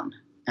gone.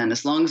 And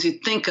as long as you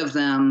think of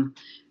them,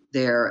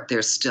 they're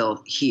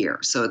still here.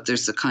 So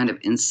there's a kind of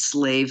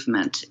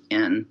enslavement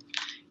in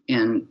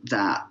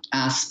that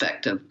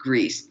aspect of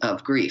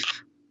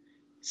grief.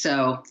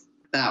 So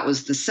that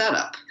was the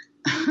setup.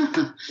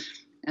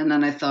 And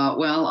then I thought,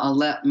 well, I'll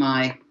let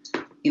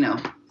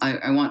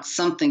I want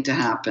something to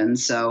happen.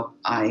 So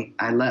I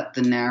let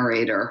the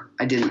narrator,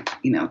 I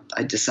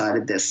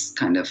decided this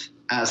kind of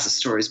as the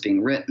story's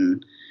being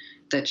written,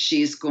 that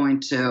she's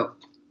going to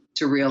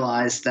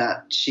realize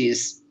that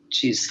she's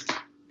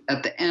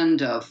at the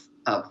end of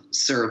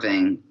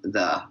serving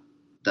the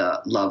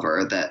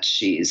lover that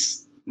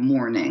she's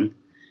mourning,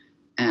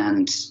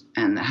 and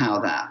how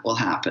that will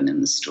happen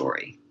in the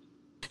story.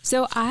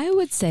 So I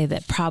would say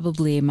that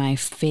probably my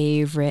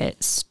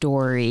favorite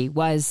story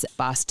was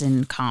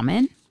Boston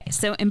Common.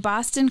 So in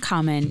Boston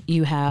Common,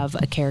 you have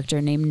a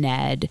character named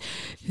Ned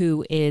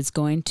who is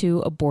going to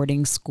a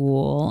boarding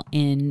school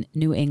in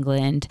New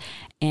England,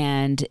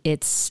 and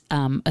it's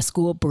a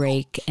school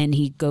break, and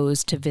he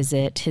goes to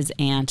visit his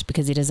aunt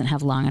because he doesn't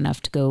have long enough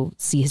to go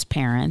see his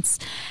parents.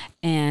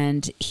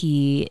 And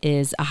he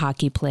is a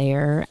hockey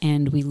player,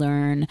 and we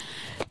learn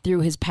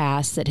through his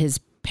past that his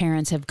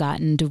parents have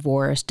gotten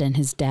divorced, and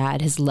his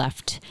dad has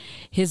left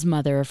his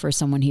mother for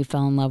someone he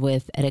fell in love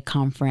with at a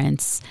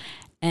conference.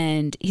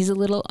 And he's a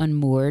little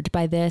unmoored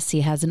by this.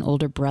 He has an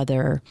older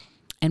brother.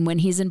 And when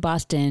he's in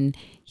Boston,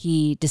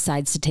 he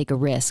decides to take a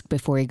risk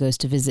before he goes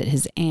to visit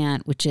his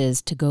aunt, which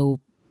is to go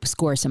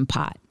score some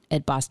pot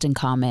at Boston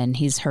Common.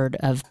 He's heard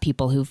of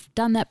people who've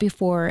done that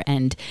before,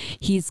 and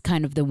he's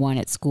kind of the one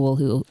at school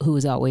who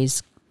is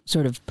always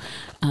sort of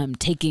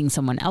taking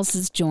someone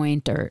else's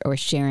joint or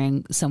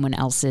sharing someone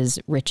else's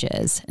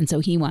riches. And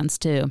so he wants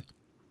to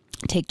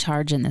take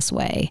charge in this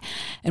way.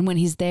 And when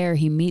he's there,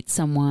 he meets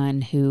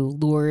someone who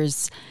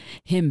lures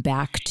him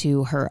back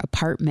to her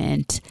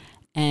apartment,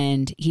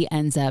 and he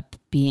ends up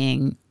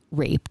being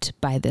raped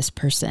by this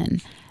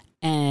person.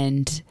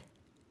 And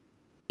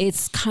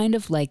it's kind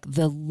of like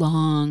the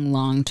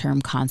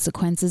long-term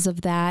consequences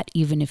of that,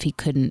 even if he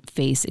couldn't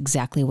face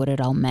exactly what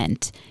it all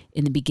meant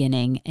in the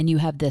beginning. And you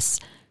have this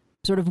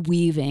sort of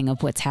weaving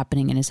of what's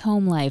happening in his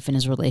home life and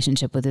his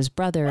relationship with his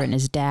brother and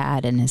his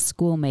dad and his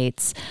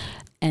schoolmates,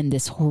 and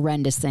this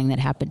horrendous thing that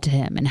happened to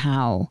him and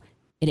how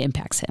it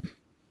impacts him.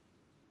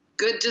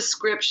 Good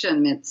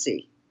description,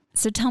 Mitzi.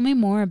 So tell me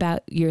more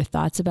about your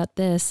thoughts about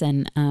this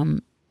and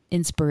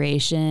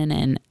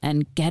inspiration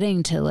and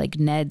getting to like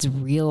Ned's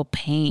real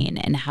pain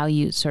and how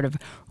you sort of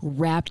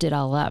wrapped it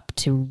all up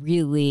to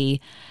really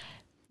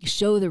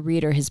show the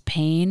reader his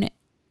pain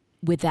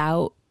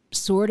without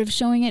sort of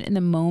showing it in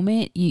the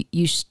moment.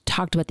 You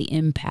talked about the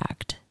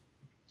impact.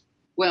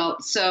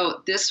 Well,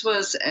 so this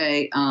was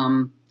a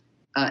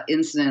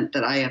incident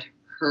that I had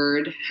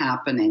heard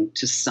happening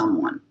to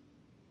someone.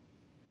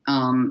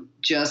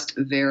 Just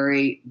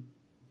very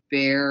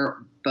bare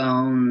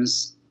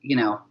bones,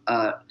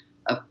 a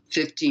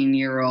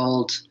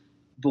 15-year-old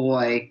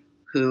boy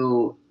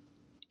who,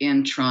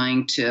 in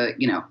trying to,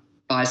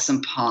 buy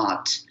some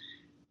pot,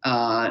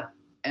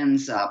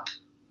 ends up,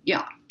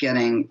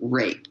 getting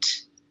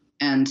raped.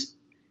 And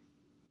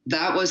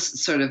that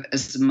was sort of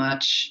as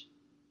much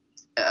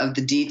of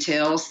the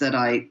details that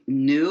I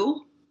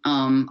knew.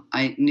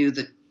 I knew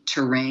the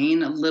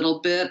terrain a little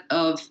bit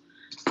of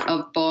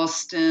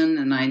Boston,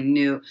 and I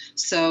knew.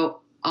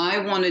 So I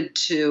wanted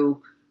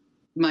to,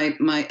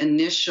 my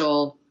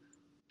initial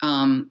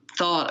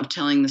thought of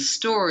telling the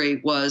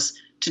story was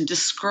to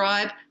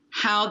describe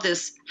how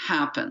this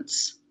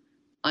happens,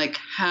 like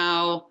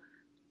how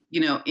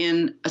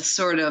in a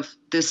sort of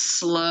this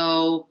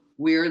slow,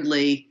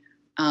 weirdly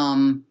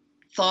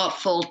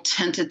thoughtful,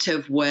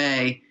 tentative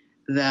way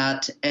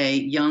that a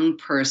young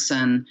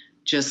person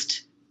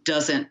just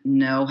doesn't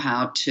know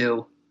how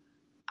to,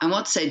 I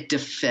won't say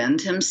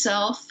defend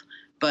himself,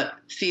 but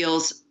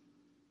feels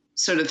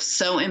sort of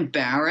so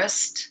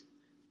embarrassed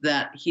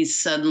that he's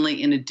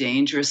suddenly in a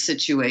dangerous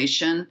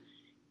situation.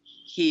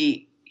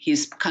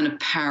 He's kind of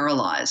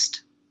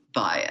paralyzed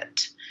by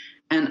it.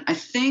 And I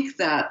think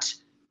that,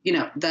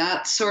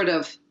 that sort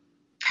of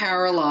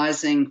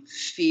paralyzing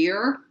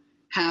fear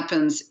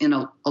happens in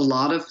a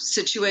lot of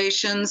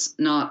situations,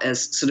 not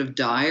as sort of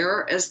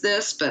dire as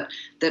this, but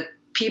that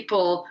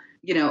people,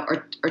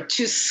 are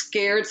too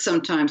scared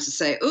sometimes to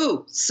say,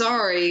 "Ooh,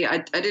 sorry, I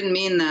didn't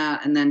mean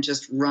that," and then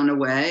just run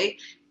away.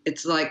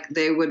 It's like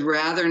they would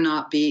rather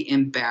not be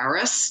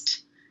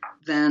embarrassed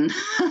than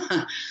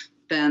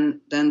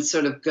than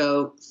sort of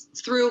go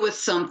through with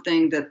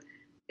something that,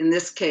 in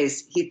this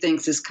case, he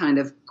thinks is kind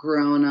of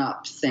grown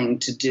up thing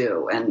to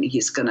do, and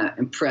he's going to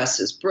impress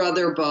his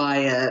brother by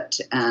it,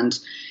 and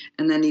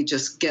then he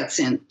just gets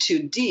in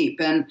too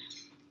deep, and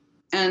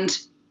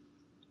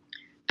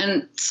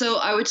so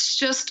I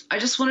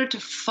just wanted to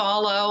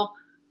follow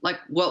like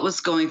what was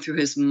going through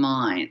his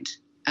mind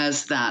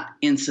as that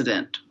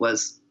incident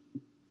was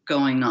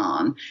going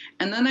on,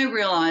 and then I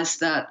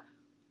realized that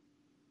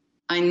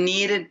I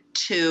needed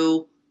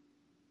to,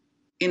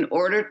 in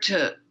order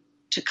to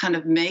kind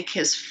of make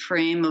his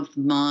frame of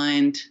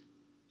mind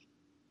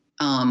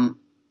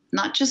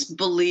not just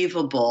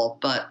believable,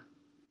 but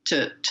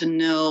to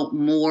know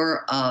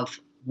more of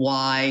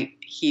why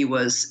he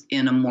was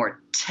in a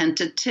more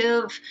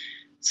tentative,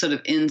 sort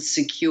of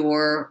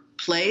insecure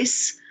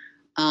place.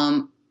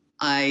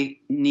 I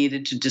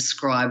needed to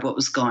describe what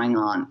was going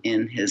on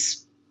in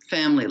his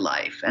family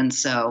life. And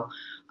so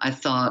I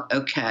thought,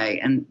 okay,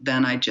 and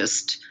then I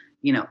just,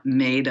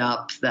 made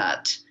up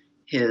that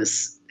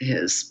his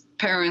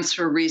parents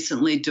were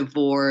recently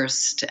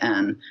divorced,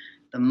 and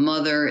the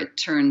mother, it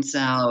turns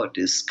out,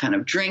 is kind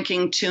of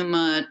drinking too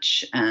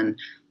much, and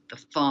the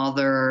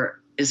father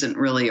isn't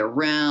really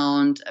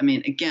around. I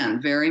mean,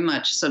 again, very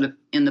much sort of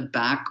in the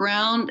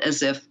background,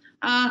 as if,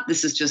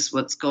 this is just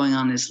what's going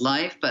on in his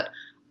life. But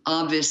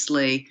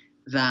obviously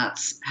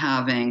that's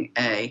having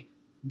a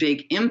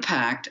big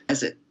impact,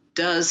 as it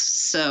does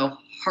so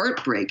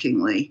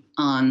heartbreakingly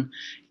on,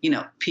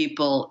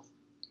 people,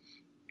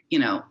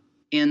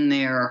 in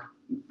their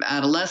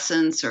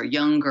adolescence or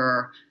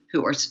younger,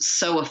 who are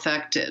so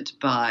affected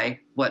by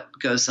what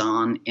goes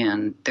on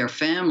in their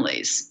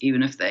families,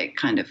 even if they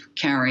kind of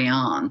carry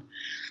on.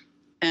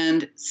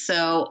 And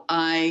so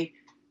I,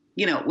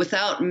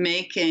 without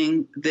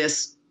making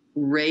this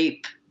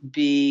rape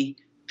be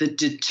the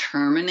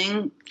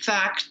determining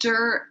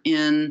factor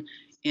in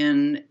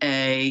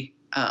a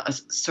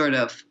sort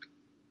of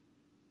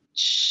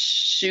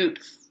shooting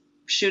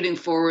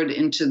forward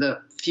into the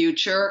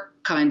future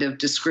kind of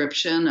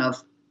description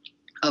of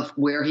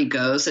where he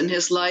goes in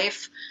his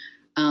life,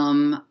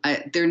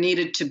 there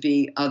needed to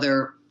be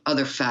other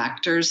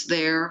factors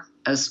there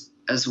as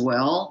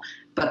well,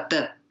 but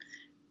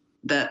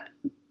that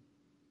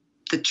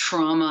the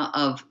trauma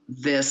of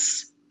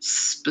this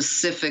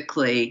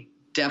specifically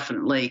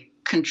definitely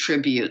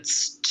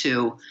contributes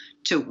to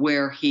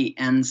where he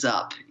ends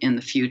up in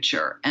the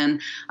future.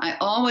 And I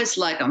was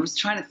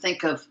trying to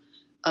think of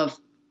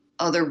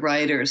other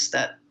writers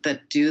that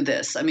do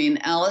this. I mean,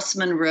 Alice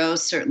Munro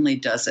certainly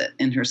does it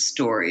in her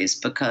stories,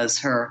 because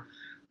her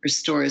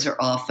stories are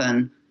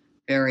often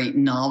very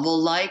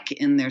novel-like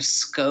in their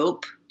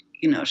scope.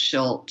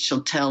 She'll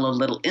tell a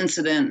little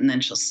incident, and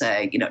then she'll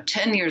say,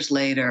 10 years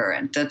later,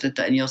 and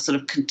and you'll sort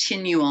of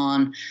continue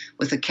on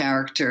with a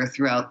character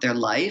throughout their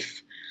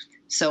life.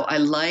 So I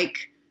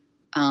like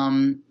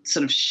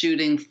sort of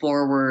shooting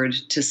forward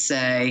to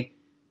say,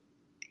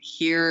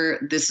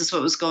 here, this is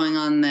what was going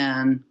on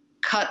then,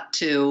 cut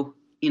to,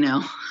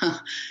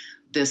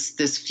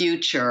 this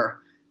future,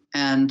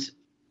 and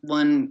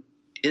one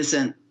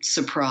isn't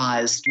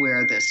surprised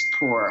where this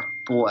poor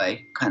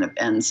boy kind of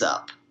ends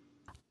up.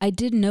 I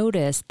did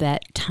notice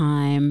that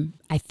time,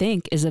 I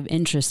think, is of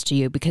interest to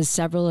you, because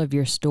several of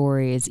your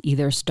stories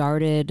either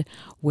started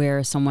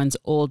where someone's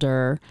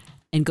older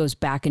and goes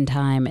back in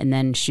time and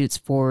then shoots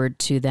forward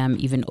to them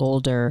even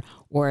older,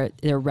 or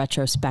they're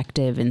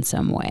retrospective in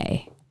some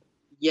way.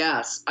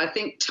 Yes, I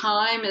think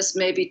time is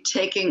maybe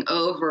taking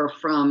over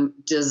from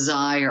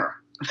desire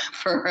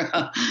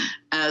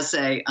as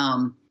a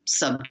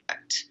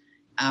subject.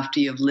 After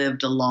you've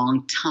lived a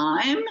long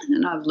time,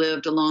 and I've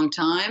lived a long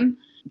time,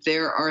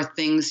 there are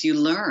things you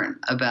learn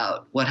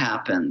about what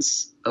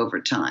happens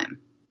over time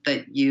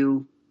that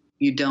you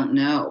don't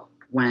know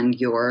when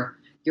you're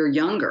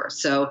younger.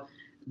 So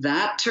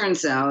that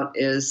turns out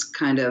is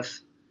kind of,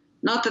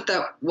 not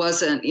that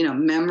wasn't,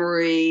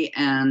 memory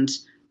and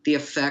the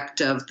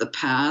effect of the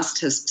past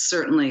has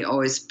certainly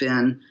always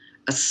been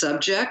a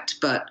subject,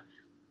 but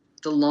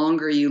the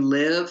longer you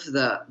live,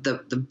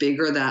 the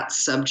bigger that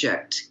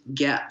subject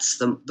gets,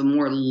 the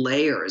more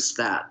layers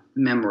that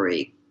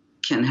memory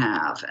can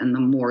have, and the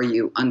more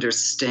you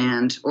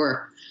understand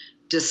or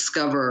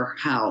discover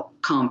how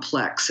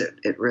complex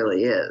it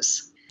really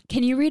is.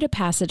 Can you read a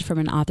passage from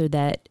an author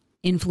that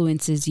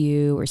influences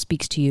you or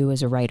speaks to you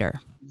as a writer?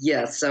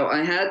 Yes. So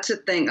I had to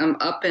think. I'm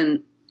up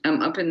in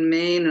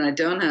Maine, and I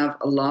don't have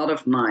a lot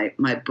of my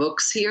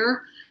books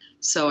here,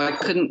 so I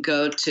couldn't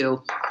go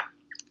to.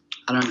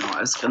 I don't know. I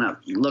was going to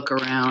look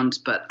around,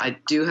 but I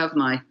do have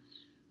my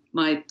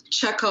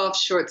Chekhov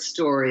short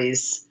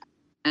stories,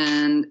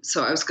 and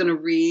so I was going to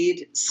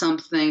read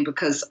something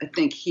because I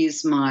think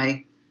he's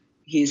the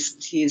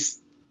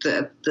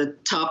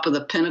top of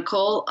the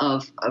pinnacle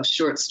of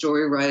short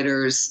story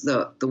writers,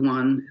 the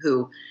one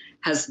who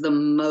has the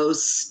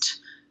most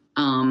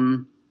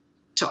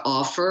to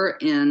offer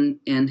in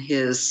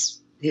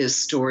his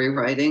story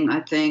writing,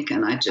 I think,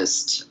 and I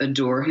just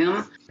adore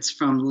him. It's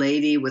from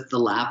Lady with the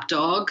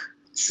Lapdog.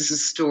 This is a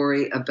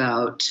story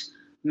about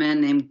a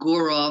man named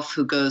Gurov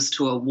who goes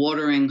to a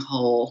watering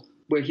hole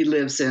where he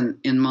lives in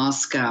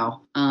Moscow.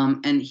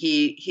 And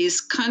he's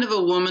kind of a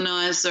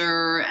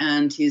womanizer,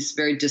 and he's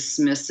very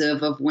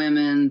dismissive of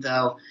women,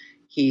 though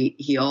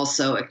he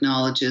also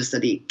acknowledges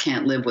that he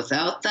can't live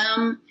without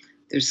them.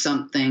 There's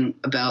something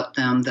about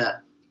them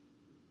that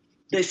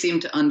they seem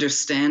to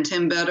understand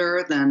him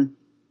better than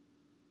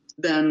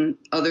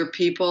other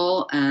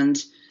people, and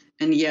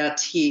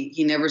yet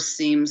he never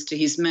seems to.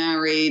 He's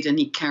married, and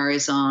he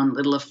carries on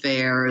little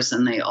affairs,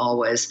 and they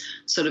always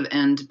sort of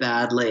end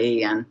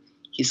badly, and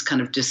he's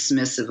kind of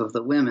dismissive of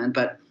the women.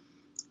 But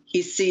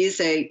he sees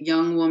a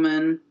young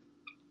woman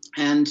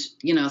and,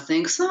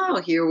 thinks,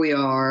 oh, here we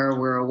are,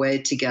 we're away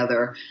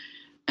together.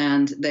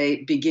 And they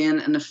begin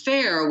an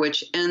affair,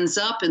 which ends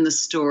up in the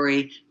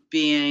story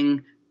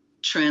being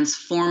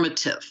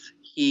transformative.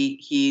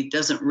 He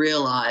doesn't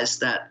realize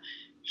that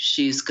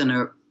she's going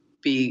to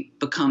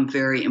become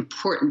very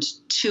important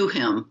to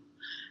him,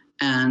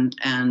 and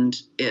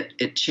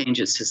it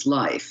changes his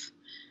life.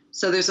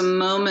 So there's a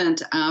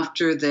moment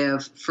after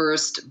they've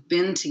first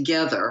been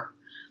together,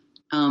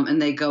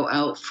 and they go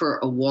out for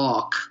a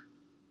walk,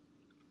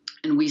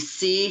 and we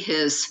see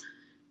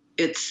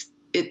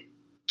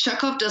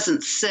Chekhov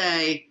doesn't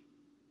say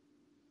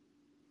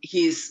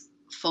he's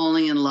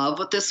falling in love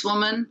with this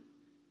woman.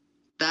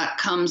 That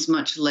comes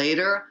much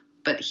later,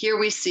 but here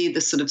we see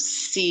the sort of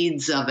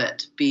seeds of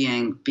it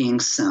being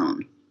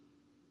sown.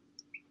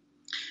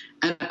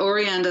 At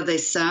Oreanda, they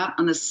sat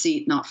on a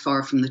seat not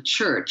far from the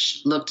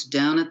church, looked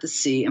down at the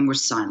sea, and were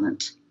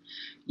silent.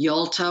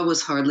 Yalta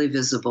was hardly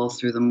visible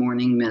through the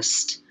morning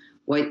mist.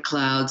 White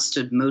clouds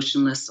stood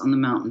motionless on the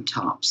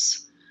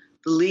mountaintops.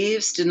 The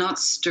leaves did not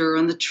stir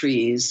on the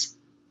trees.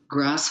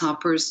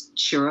 Grasshoppers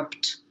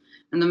chirruped,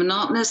 and the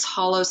monotonous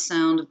hollow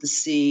sound of the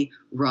sea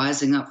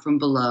rising up from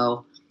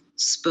below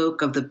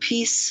spoke of the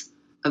peace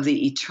of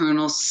the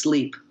eternal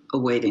sleep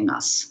awaiting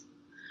us.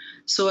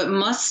 So it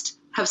must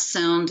have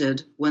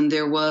sounded when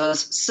there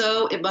was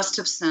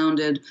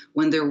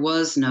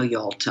no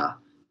Yalta,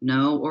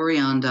 no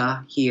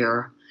Oreanda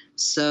here.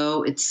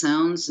 So it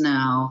sounds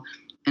now,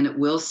 and it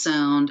will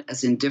sound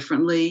as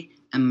indifferently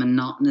and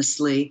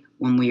monotonously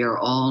when we are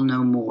all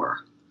no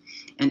more.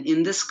 And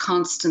in this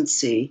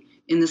constancy,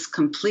 in this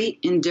complete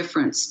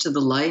indifference to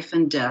the life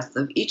and death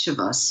of each of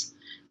us,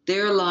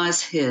 there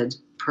lies hid,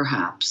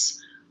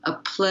 perhaps, a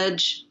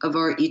pledge of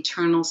our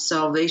eternal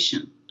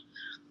salvation,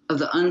 of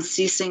the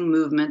unceasing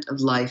movement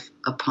of life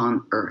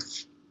upon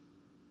earth,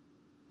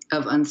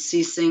 of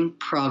unceasing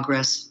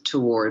progress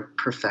toward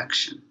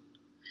perfection.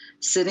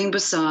 Sitting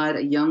beside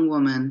a young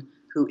woman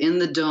who in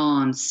the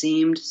dawn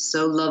seemed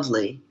so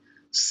lovely,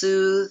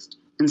 soothed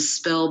and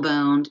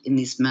spellbound in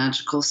these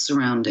magical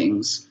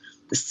surroundings,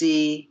 the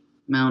sea,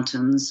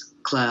 mountains,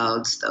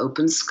 clouds, the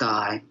open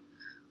sky,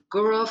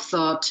 Gurov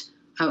thought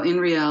how in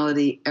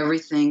reality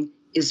everything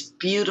is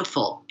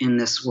beautiful in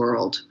this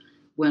world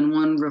when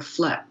one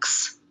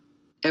reflects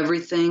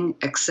everything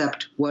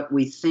except what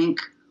we think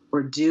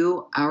or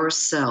do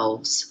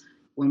ourselves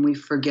when we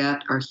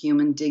forget our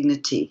human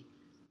dignity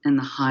and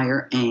the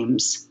higher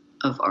aims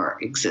of our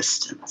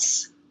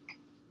existence.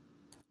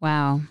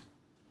 Wow.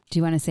 Do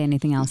you want to say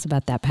anything else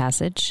about that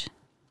passage?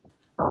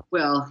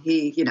 Well,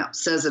 he,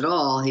 says it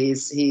all.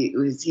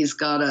 He's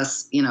got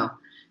us,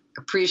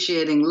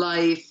 appreciating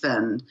life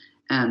and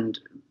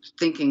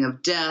thinking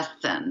of death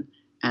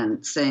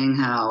and saying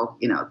how,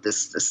 the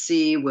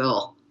sea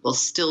will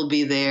still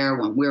be there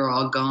when we're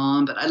all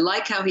gone. But I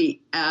like how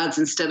he adds,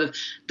 instead of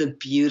the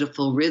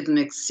beautiful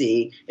rhythmic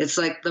sea, it's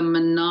like the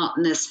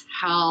monotonous,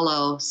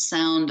 hollow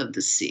sound of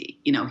the sea.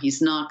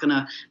 He's not going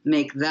to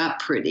make that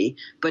pretty,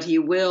 but he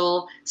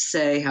will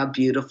say how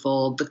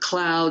beautiful the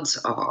clouds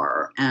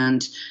are.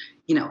 And,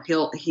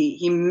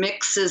 he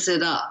mixes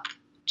it up,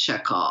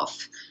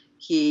 Chekhov.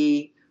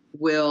 He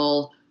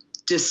will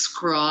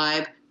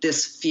describe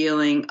this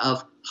feeling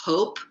of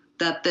hope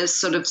that this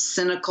sort of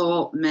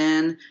cynical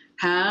man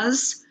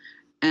has,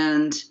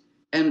 and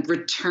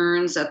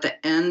returns at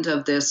the end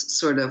of this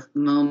sort of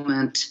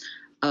moment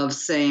of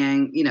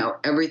saying,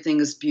 everything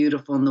is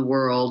beautiful in the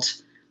world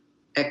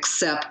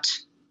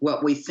except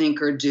what we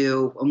think or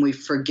do when we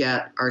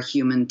forget our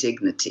human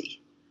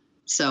dignity.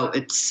 So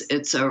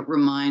it's a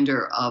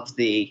reminder of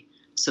the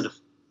sort of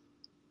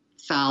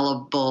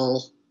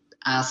fallible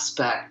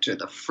aspect or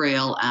the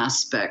frail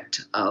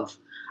aspect of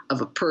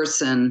a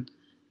person,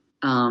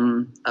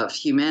 of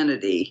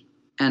humanity,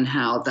 and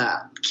how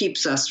that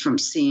keeps us from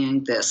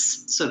seeing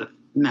this sort of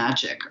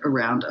magic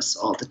around us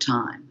all the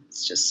time.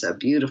 It's just so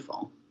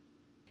beautiful.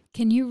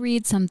 Can you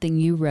read something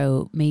you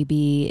wrote?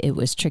 Maybe it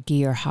was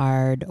tricky or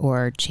hard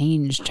or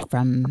changed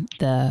from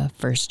the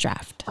first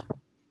draft.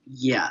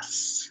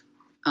 Yes.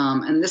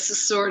 And this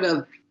is sort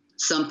of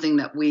something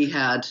that we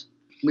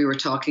were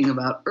talking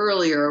about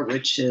earlier,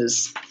 which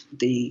is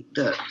the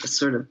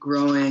sort of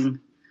growing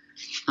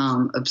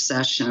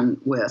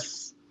obsession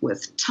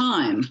with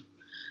time.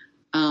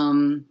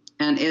 And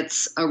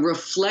it's a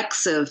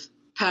reflexive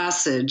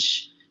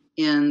passage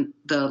in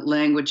the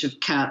language of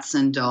cats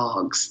and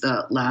dogs,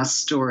 the last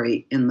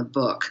story in the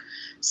book.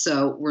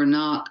 So we're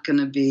not going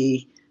to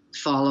be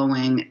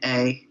following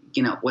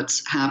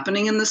what's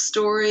happening in the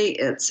story.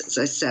 It's, as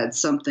I said,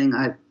 something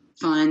I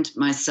find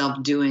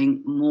myself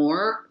doing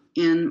more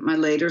in my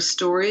later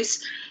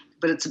stories,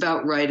 but it's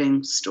about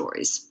writing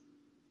stories.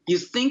 You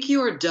think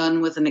you are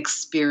done with an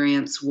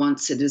experience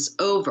once it is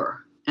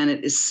over and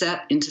it is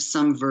set into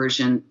some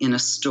version in a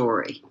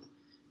story,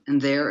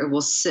 and there it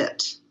will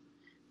sit.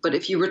 But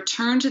if you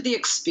return to the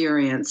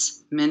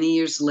experience many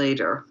years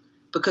later,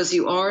 because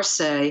you are,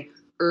 say,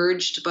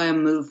 urged by a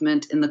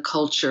movement in the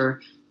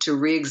culture to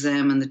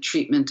re-examine the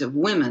treatment of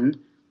women,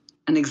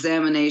 an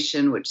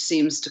examination which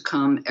seems to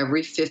come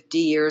every 50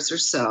 years or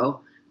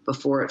so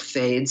before it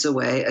fades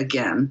away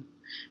again,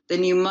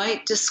 then you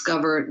might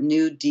discover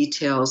new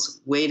details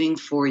waiting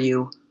for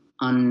you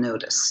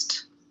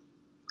unnoticed.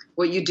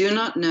 What you do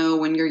not know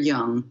when you're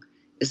young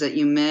is that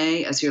you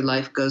may, as your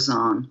life goes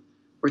on,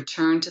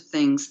 return to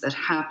things that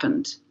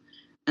happened,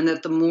 and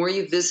that the more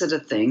you visit a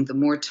thing, the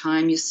more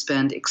time you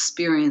spend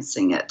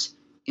experiencing it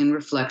in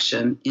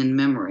reflection, in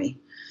memory,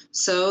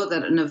 so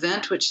that an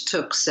event which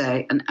took,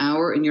 say, an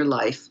hour in your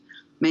life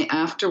may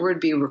afterward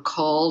be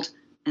recalled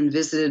and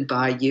visited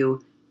by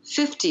you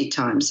 50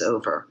 times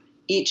over,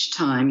 each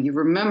time you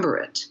remember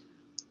it.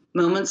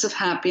 Moments of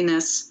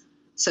happiness,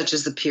 such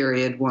as the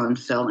period one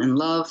fell in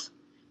love,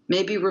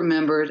 may be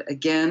remembered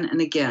again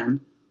and again,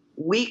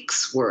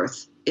 weeks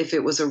worth if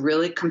it was a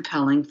really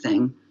compelling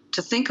thing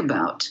to think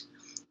about.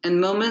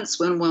 And moments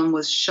when one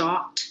was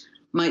shocked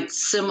might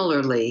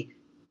similarly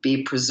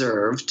be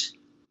preserved,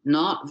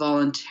 not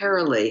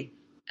voluntarily,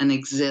 and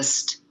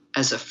exist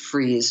as a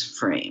freeze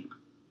frame.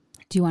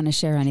 Do you want to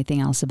share anything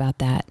else about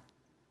that?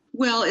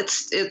 Well,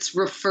 it's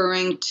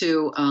referring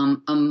to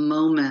a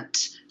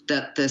moment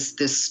that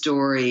this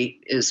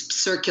story is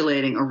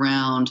circulating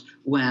around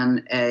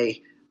when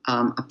a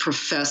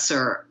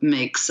professor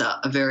makes a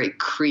very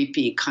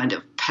creepy kind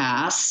of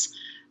pass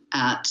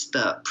at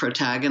the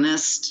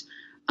protagonist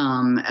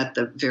at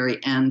the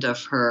very end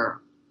of her,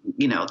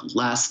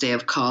 last day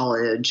of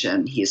college,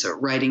 and he's a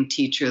writing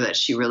teacher that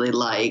she really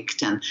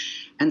liked,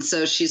 and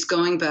so she's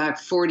going back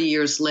 40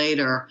 years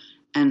later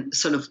and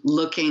sort of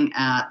looking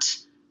at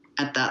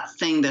that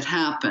thing that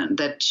happened,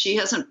 that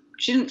she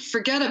didn't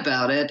forget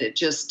about it. It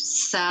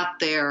just sat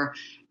there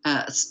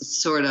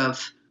sort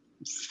of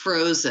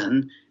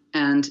frozen.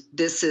 And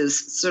this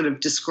is sort of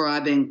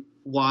describing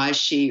why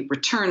she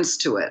returns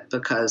to it,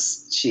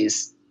 because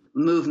she's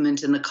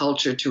movement in the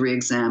culture to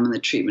re-examine the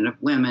treatment of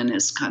women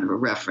is kind of a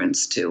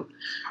reference to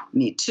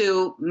Me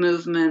Too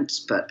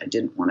movement, but I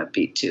didn't want to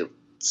be too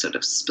sort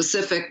of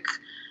specific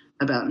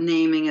about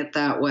naming it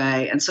that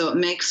way. And so it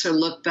makes her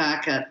look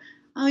back at,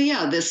 oh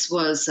yeah, this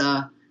was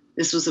a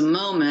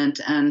moment,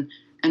 and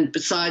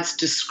besides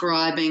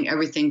describing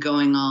everything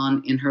going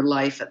on in her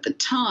life at the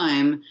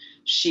time,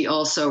 she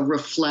also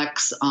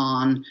reflects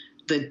on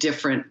the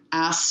different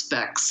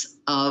aspects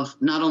of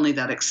not only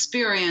that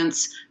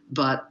experience,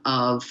 but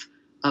of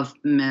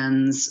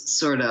men's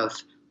sort of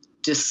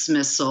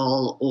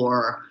dismissal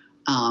or,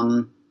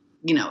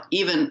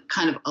 even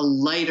kind of a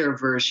lighter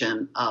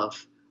version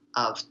of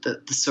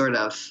the sort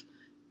of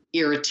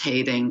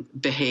irritating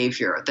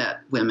behavior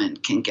that women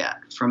can get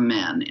from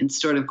men, and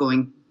sort of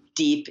going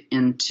deep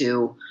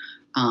into,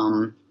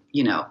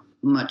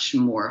 much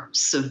more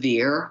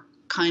severe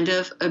kind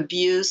of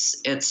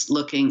abuse. It's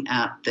looking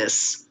at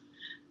this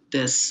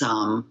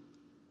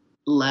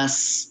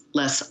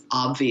less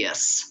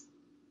obvious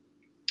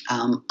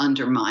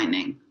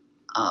undermining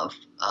of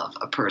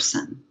a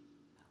person.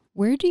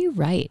 Where do you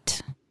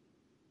write?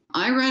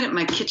 I write at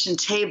my kitchen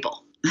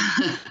table.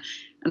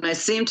 And I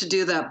seem to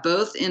do that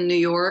both in New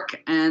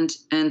York and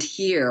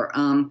here.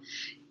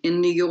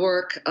 In New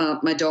York,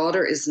 my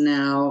daughter is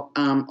now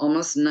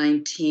almost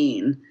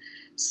 19.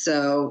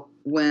 So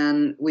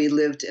when we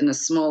lived in a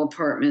small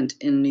apartment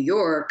in New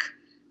York,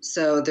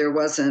 so there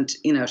wasn't,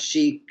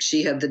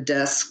 she had the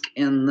desk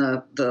in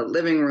the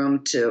living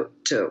room to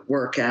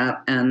work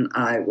at, and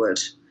I would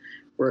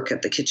work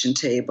at the kitchen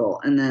table.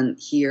 And then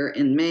here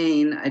in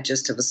Maine, I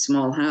just have a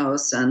small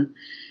house, and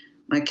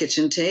my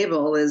kitchen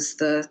table has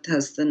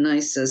the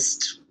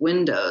nicest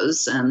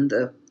windows, and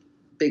the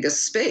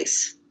biggest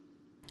space.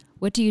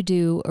 What do you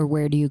do or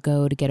where do you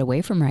go to get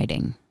away from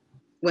writing?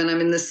 When I'm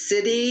in the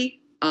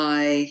city,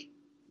 I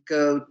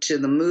go to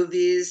the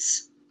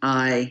movies.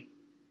 I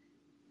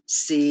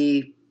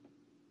see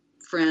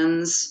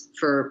friends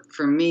for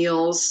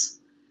meals.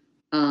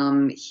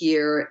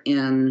 Here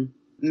in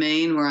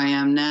Maine, where I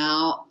am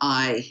now,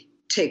 I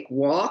take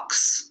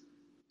walks.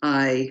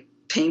 I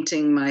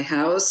painting my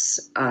house.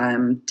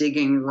 I'm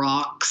digging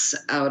rocks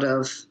out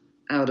of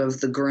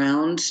the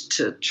ground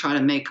to try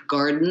to make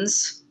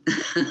gardens.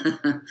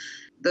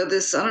 Though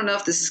I don't know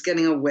if this is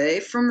getting away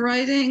from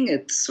writing.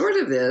 It sort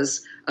of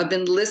is. I've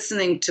been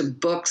listening to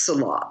books a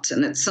lot,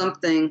 and it's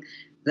something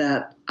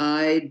that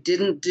I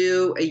didn't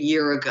do a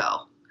year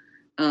ago.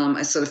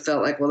 I sort of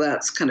felt like, well,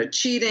 that's kind of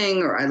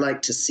cheating, or I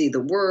like to see the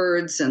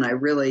words, and I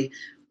really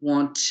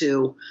want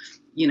to,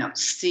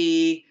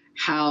 see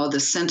how the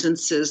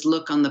sentences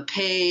look on the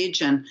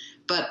page.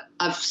 But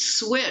I've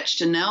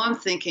switched, and now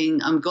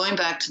I'm going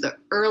back to the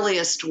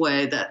earliest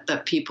way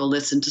that people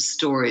listen to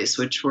stories,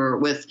 which were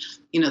with,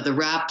 the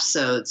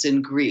rhapsodes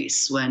in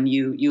Greece, when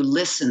you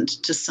listened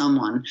to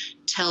someone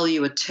tell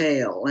you a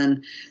tale.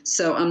 And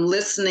so I'm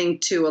listening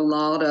to a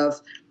lot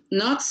of,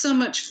 not so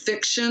much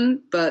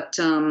fiction, but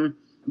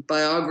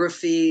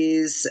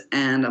biographies,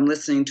 and I'm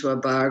listening to a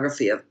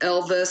biography of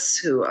Elvis,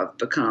 who I've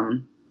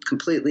become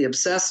completely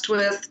obsessed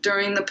with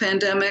during the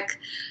pandemic.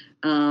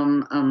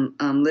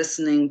 I'm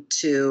listening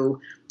to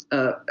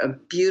a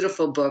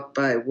beautiful book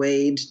by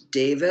Wade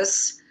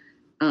Davis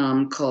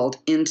called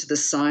Into the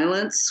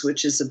Silence,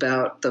 which is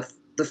about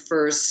the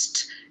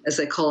first, as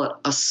they call it,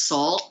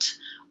 assault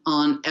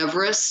on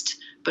Everest,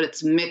 but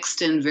it's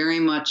mixed in very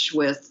much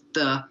with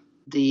the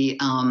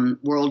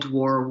World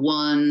War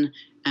I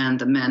and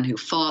the men who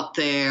fought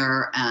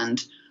there,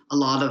 and a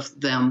lot of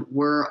them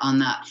were on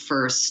that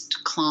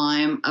first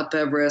climb up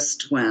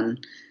Everest when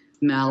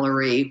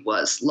Mallory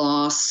was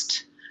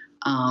lost.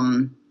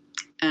 And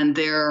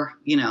they're,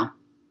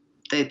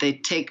 they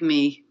take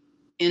me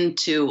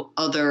into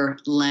other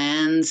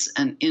lands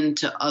and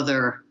into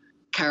other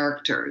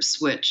characters,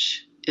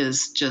 which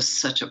is just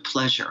such a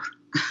pleasure.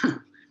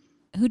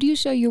 Who do you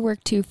show your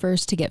work to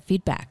first to get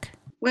feedback?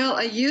 Well,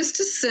 I used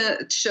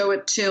to show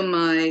it to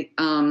my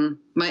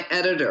my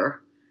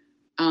editor,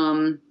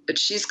 but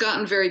she's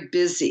gotten very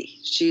busy.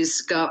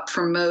 She's got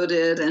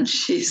promoted, and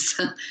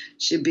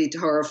she'd be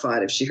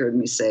horrified if she heard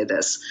me say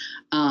this.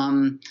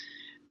 And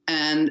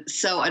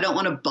so I don't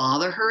want to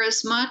bother her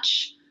as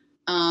much.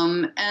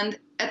 And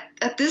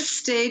at this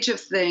stage of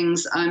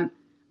things, I'm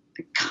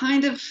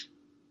kind of,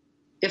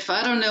 if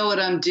I don't know what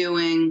I'm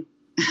doing,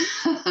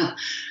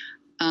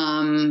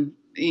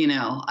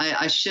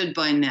 I should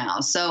by now.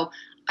 So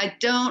I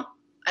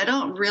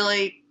don't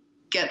really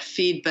get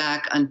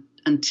feedback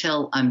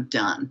until I'm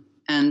done.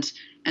 And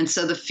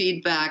so the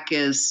feedback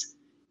is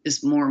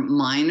more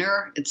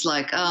minor. It's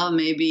like, oh,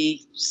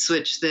 maybe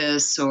switch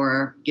this,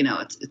 or,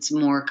 it's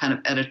more kind of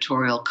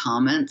editorial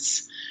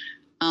comments.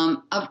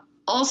 I've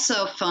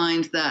also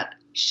find that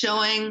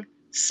showing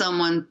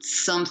someone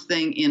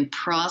something in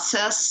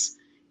process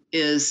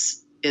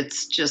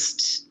it's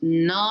just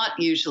not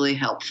usually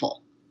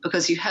helpful,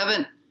 because you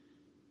haven't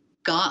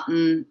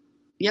done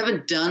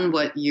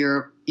what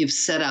you've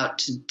set out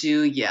to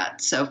do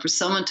yet. So for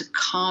someone to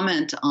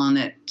comment on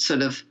it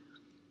sort of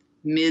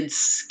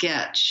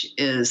mid-sketch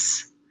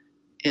is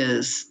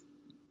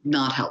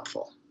not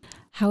helpful.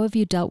 How have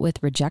you dealt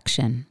with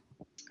rejection?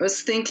 I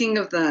was thinking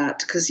of that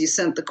because you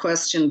sent the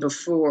question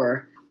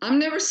before. I'm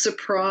never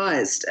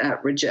surprised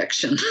at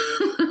rejection.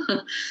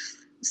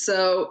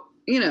 So,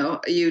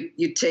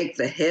 you take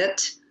the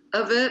hit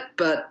of it,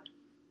 but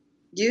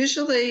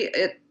usually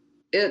it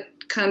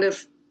kind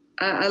of,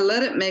 I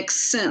let it make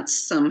sense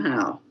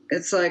somehow.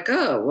 It's like,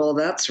 oh, well,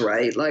 that's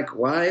right. Like,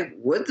 why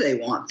would they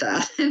want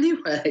that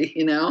anyway,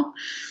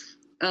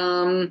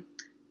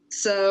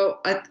 So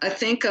I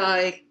think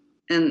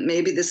and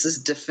maybe this is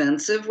a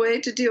defensive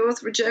way to deal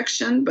with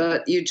rejection,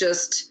 but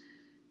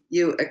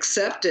you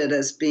accept it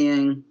as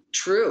being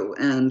true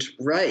and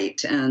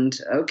right, and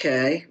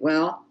okay,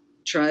 well,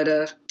 try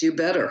to do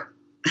better.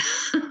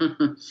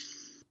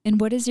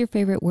 And what is your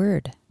favorite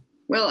word?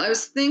 Well, I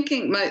was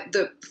thinking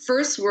the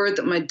first word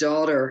that my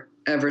daughter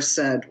ever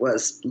said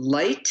was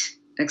light,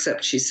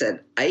 except she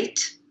said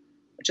 "ite,"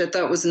 which I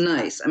thought was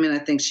nice. I mean, I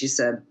think she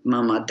said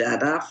 "mama,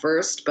 dada"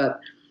 first,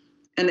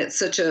 and it's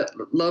such a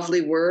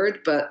lovely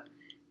word. But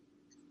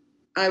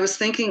I was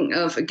thinking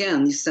of,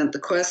 again, you sent the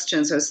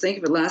questions. I was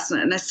thinking of it last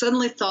night, and I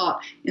suddenly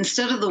thought,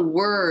 instead of the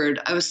word,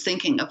 I was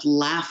thinking of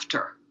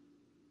laughter.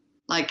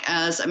 Light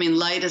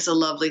is a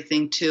lovely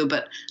thing too,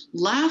 but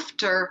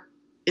laughter,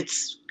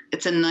 it's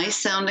a nice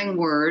sounding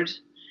word.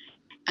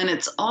 And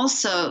it's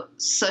also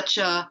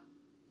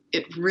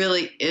it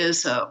really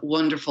is a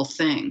wonderful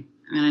thing.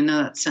 I mean, I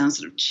know that sounds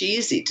sort of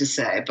cheesy to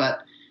say, but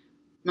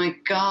my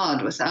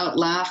God, without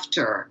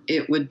laughter,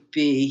 it would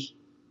be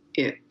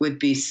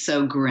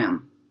so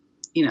grim.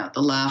 The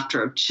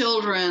laughter of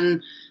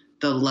children,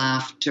 the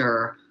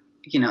laughter,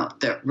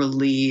 that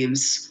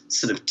relieves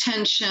sort of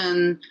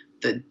tension,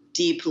 the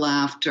deep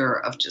laughter,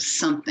 of just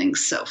something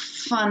so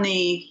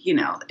funny.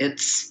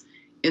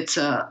 It's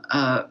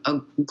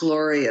a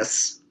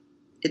glorious,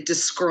 it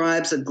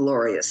describes a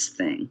glorious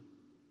thing.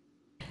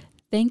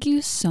 Thank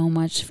you so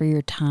much for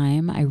your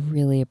time. I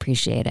really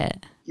appreciate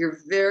it. You're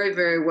very,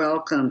 very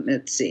welcome,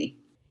 Mitzi.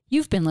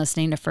 You've been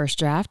listening to First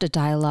Draft, a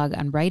dialogue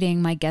on writing.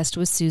 My guest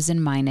was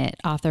Susan Minot,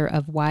 author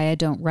of Why I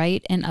Don't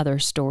Write and Other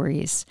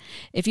Stories.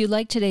 If you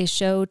like today's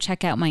show,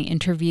 check out my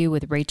interview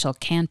with Rachel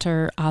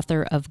Cantor,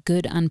 author of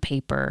Good on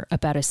Paper,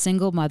 about a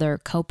single mother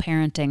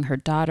co-parenting her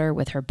daughter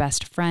with her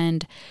best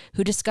friend,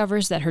 who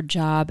discovers that her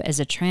job as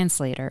a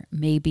translator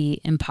may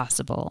be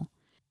impossible.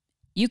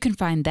 You can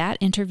find that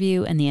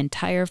interview and the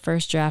entire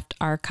First Draft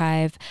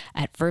archive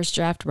at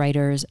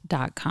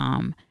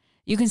firstdraftwriters.com.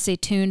 You can stay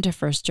tuned to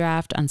First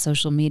Draft on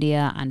social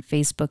media on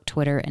Facebook,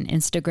 Twitter, and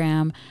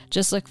Instagram.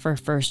 Just look for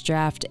First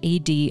Draft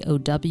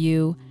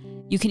ADOW.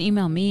 You can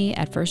email me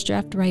at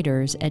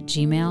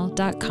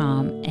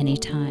firstdraftwriters@gmail.com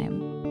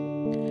anytime.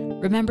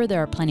 Remember,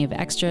 there are plenty of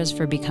extras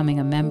for becoming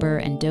a member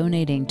and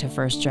donating to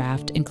First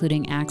Draft,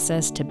 including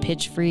access to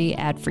pitch-free,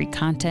 ad-free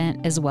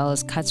content, as well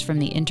as cuts from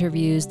the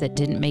interviews that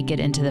didn't make it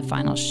into the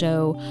final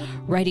show,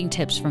 writing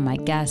tips from my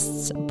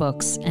guests,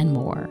 books, and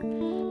more.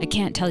 I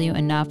can't tell you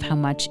enough how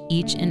much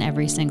each and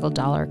every single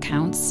dollar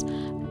counts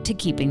to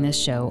keeping this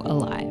show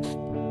alive.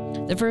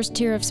 The first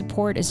tier of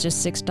support is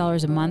just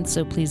 $6 a month,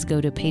 so please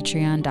go to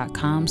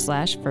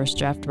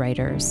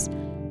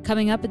patreon.com/firstdraftwriters.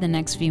 Coming up in the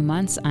next few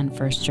months on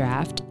First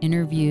Draft,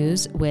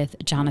 interviews with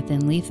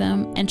Jonathan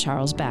Lethem and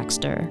Charles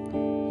Baxter.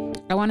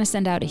 I want to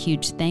send out a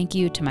huge thank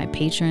you to my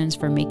patrons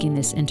for making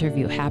this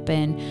interview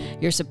happen.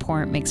 Your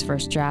support makes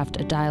First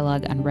Draft, a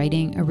dialogue on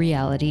writing, a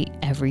reality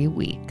every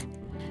week.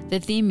 The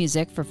theme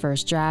music for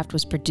First Draft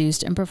was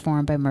produced and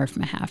performed by Murph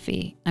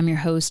Mahaffey. I'm your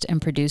host and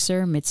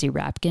producer, Mitzi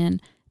Rapkin.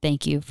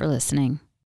 Thank you for listening.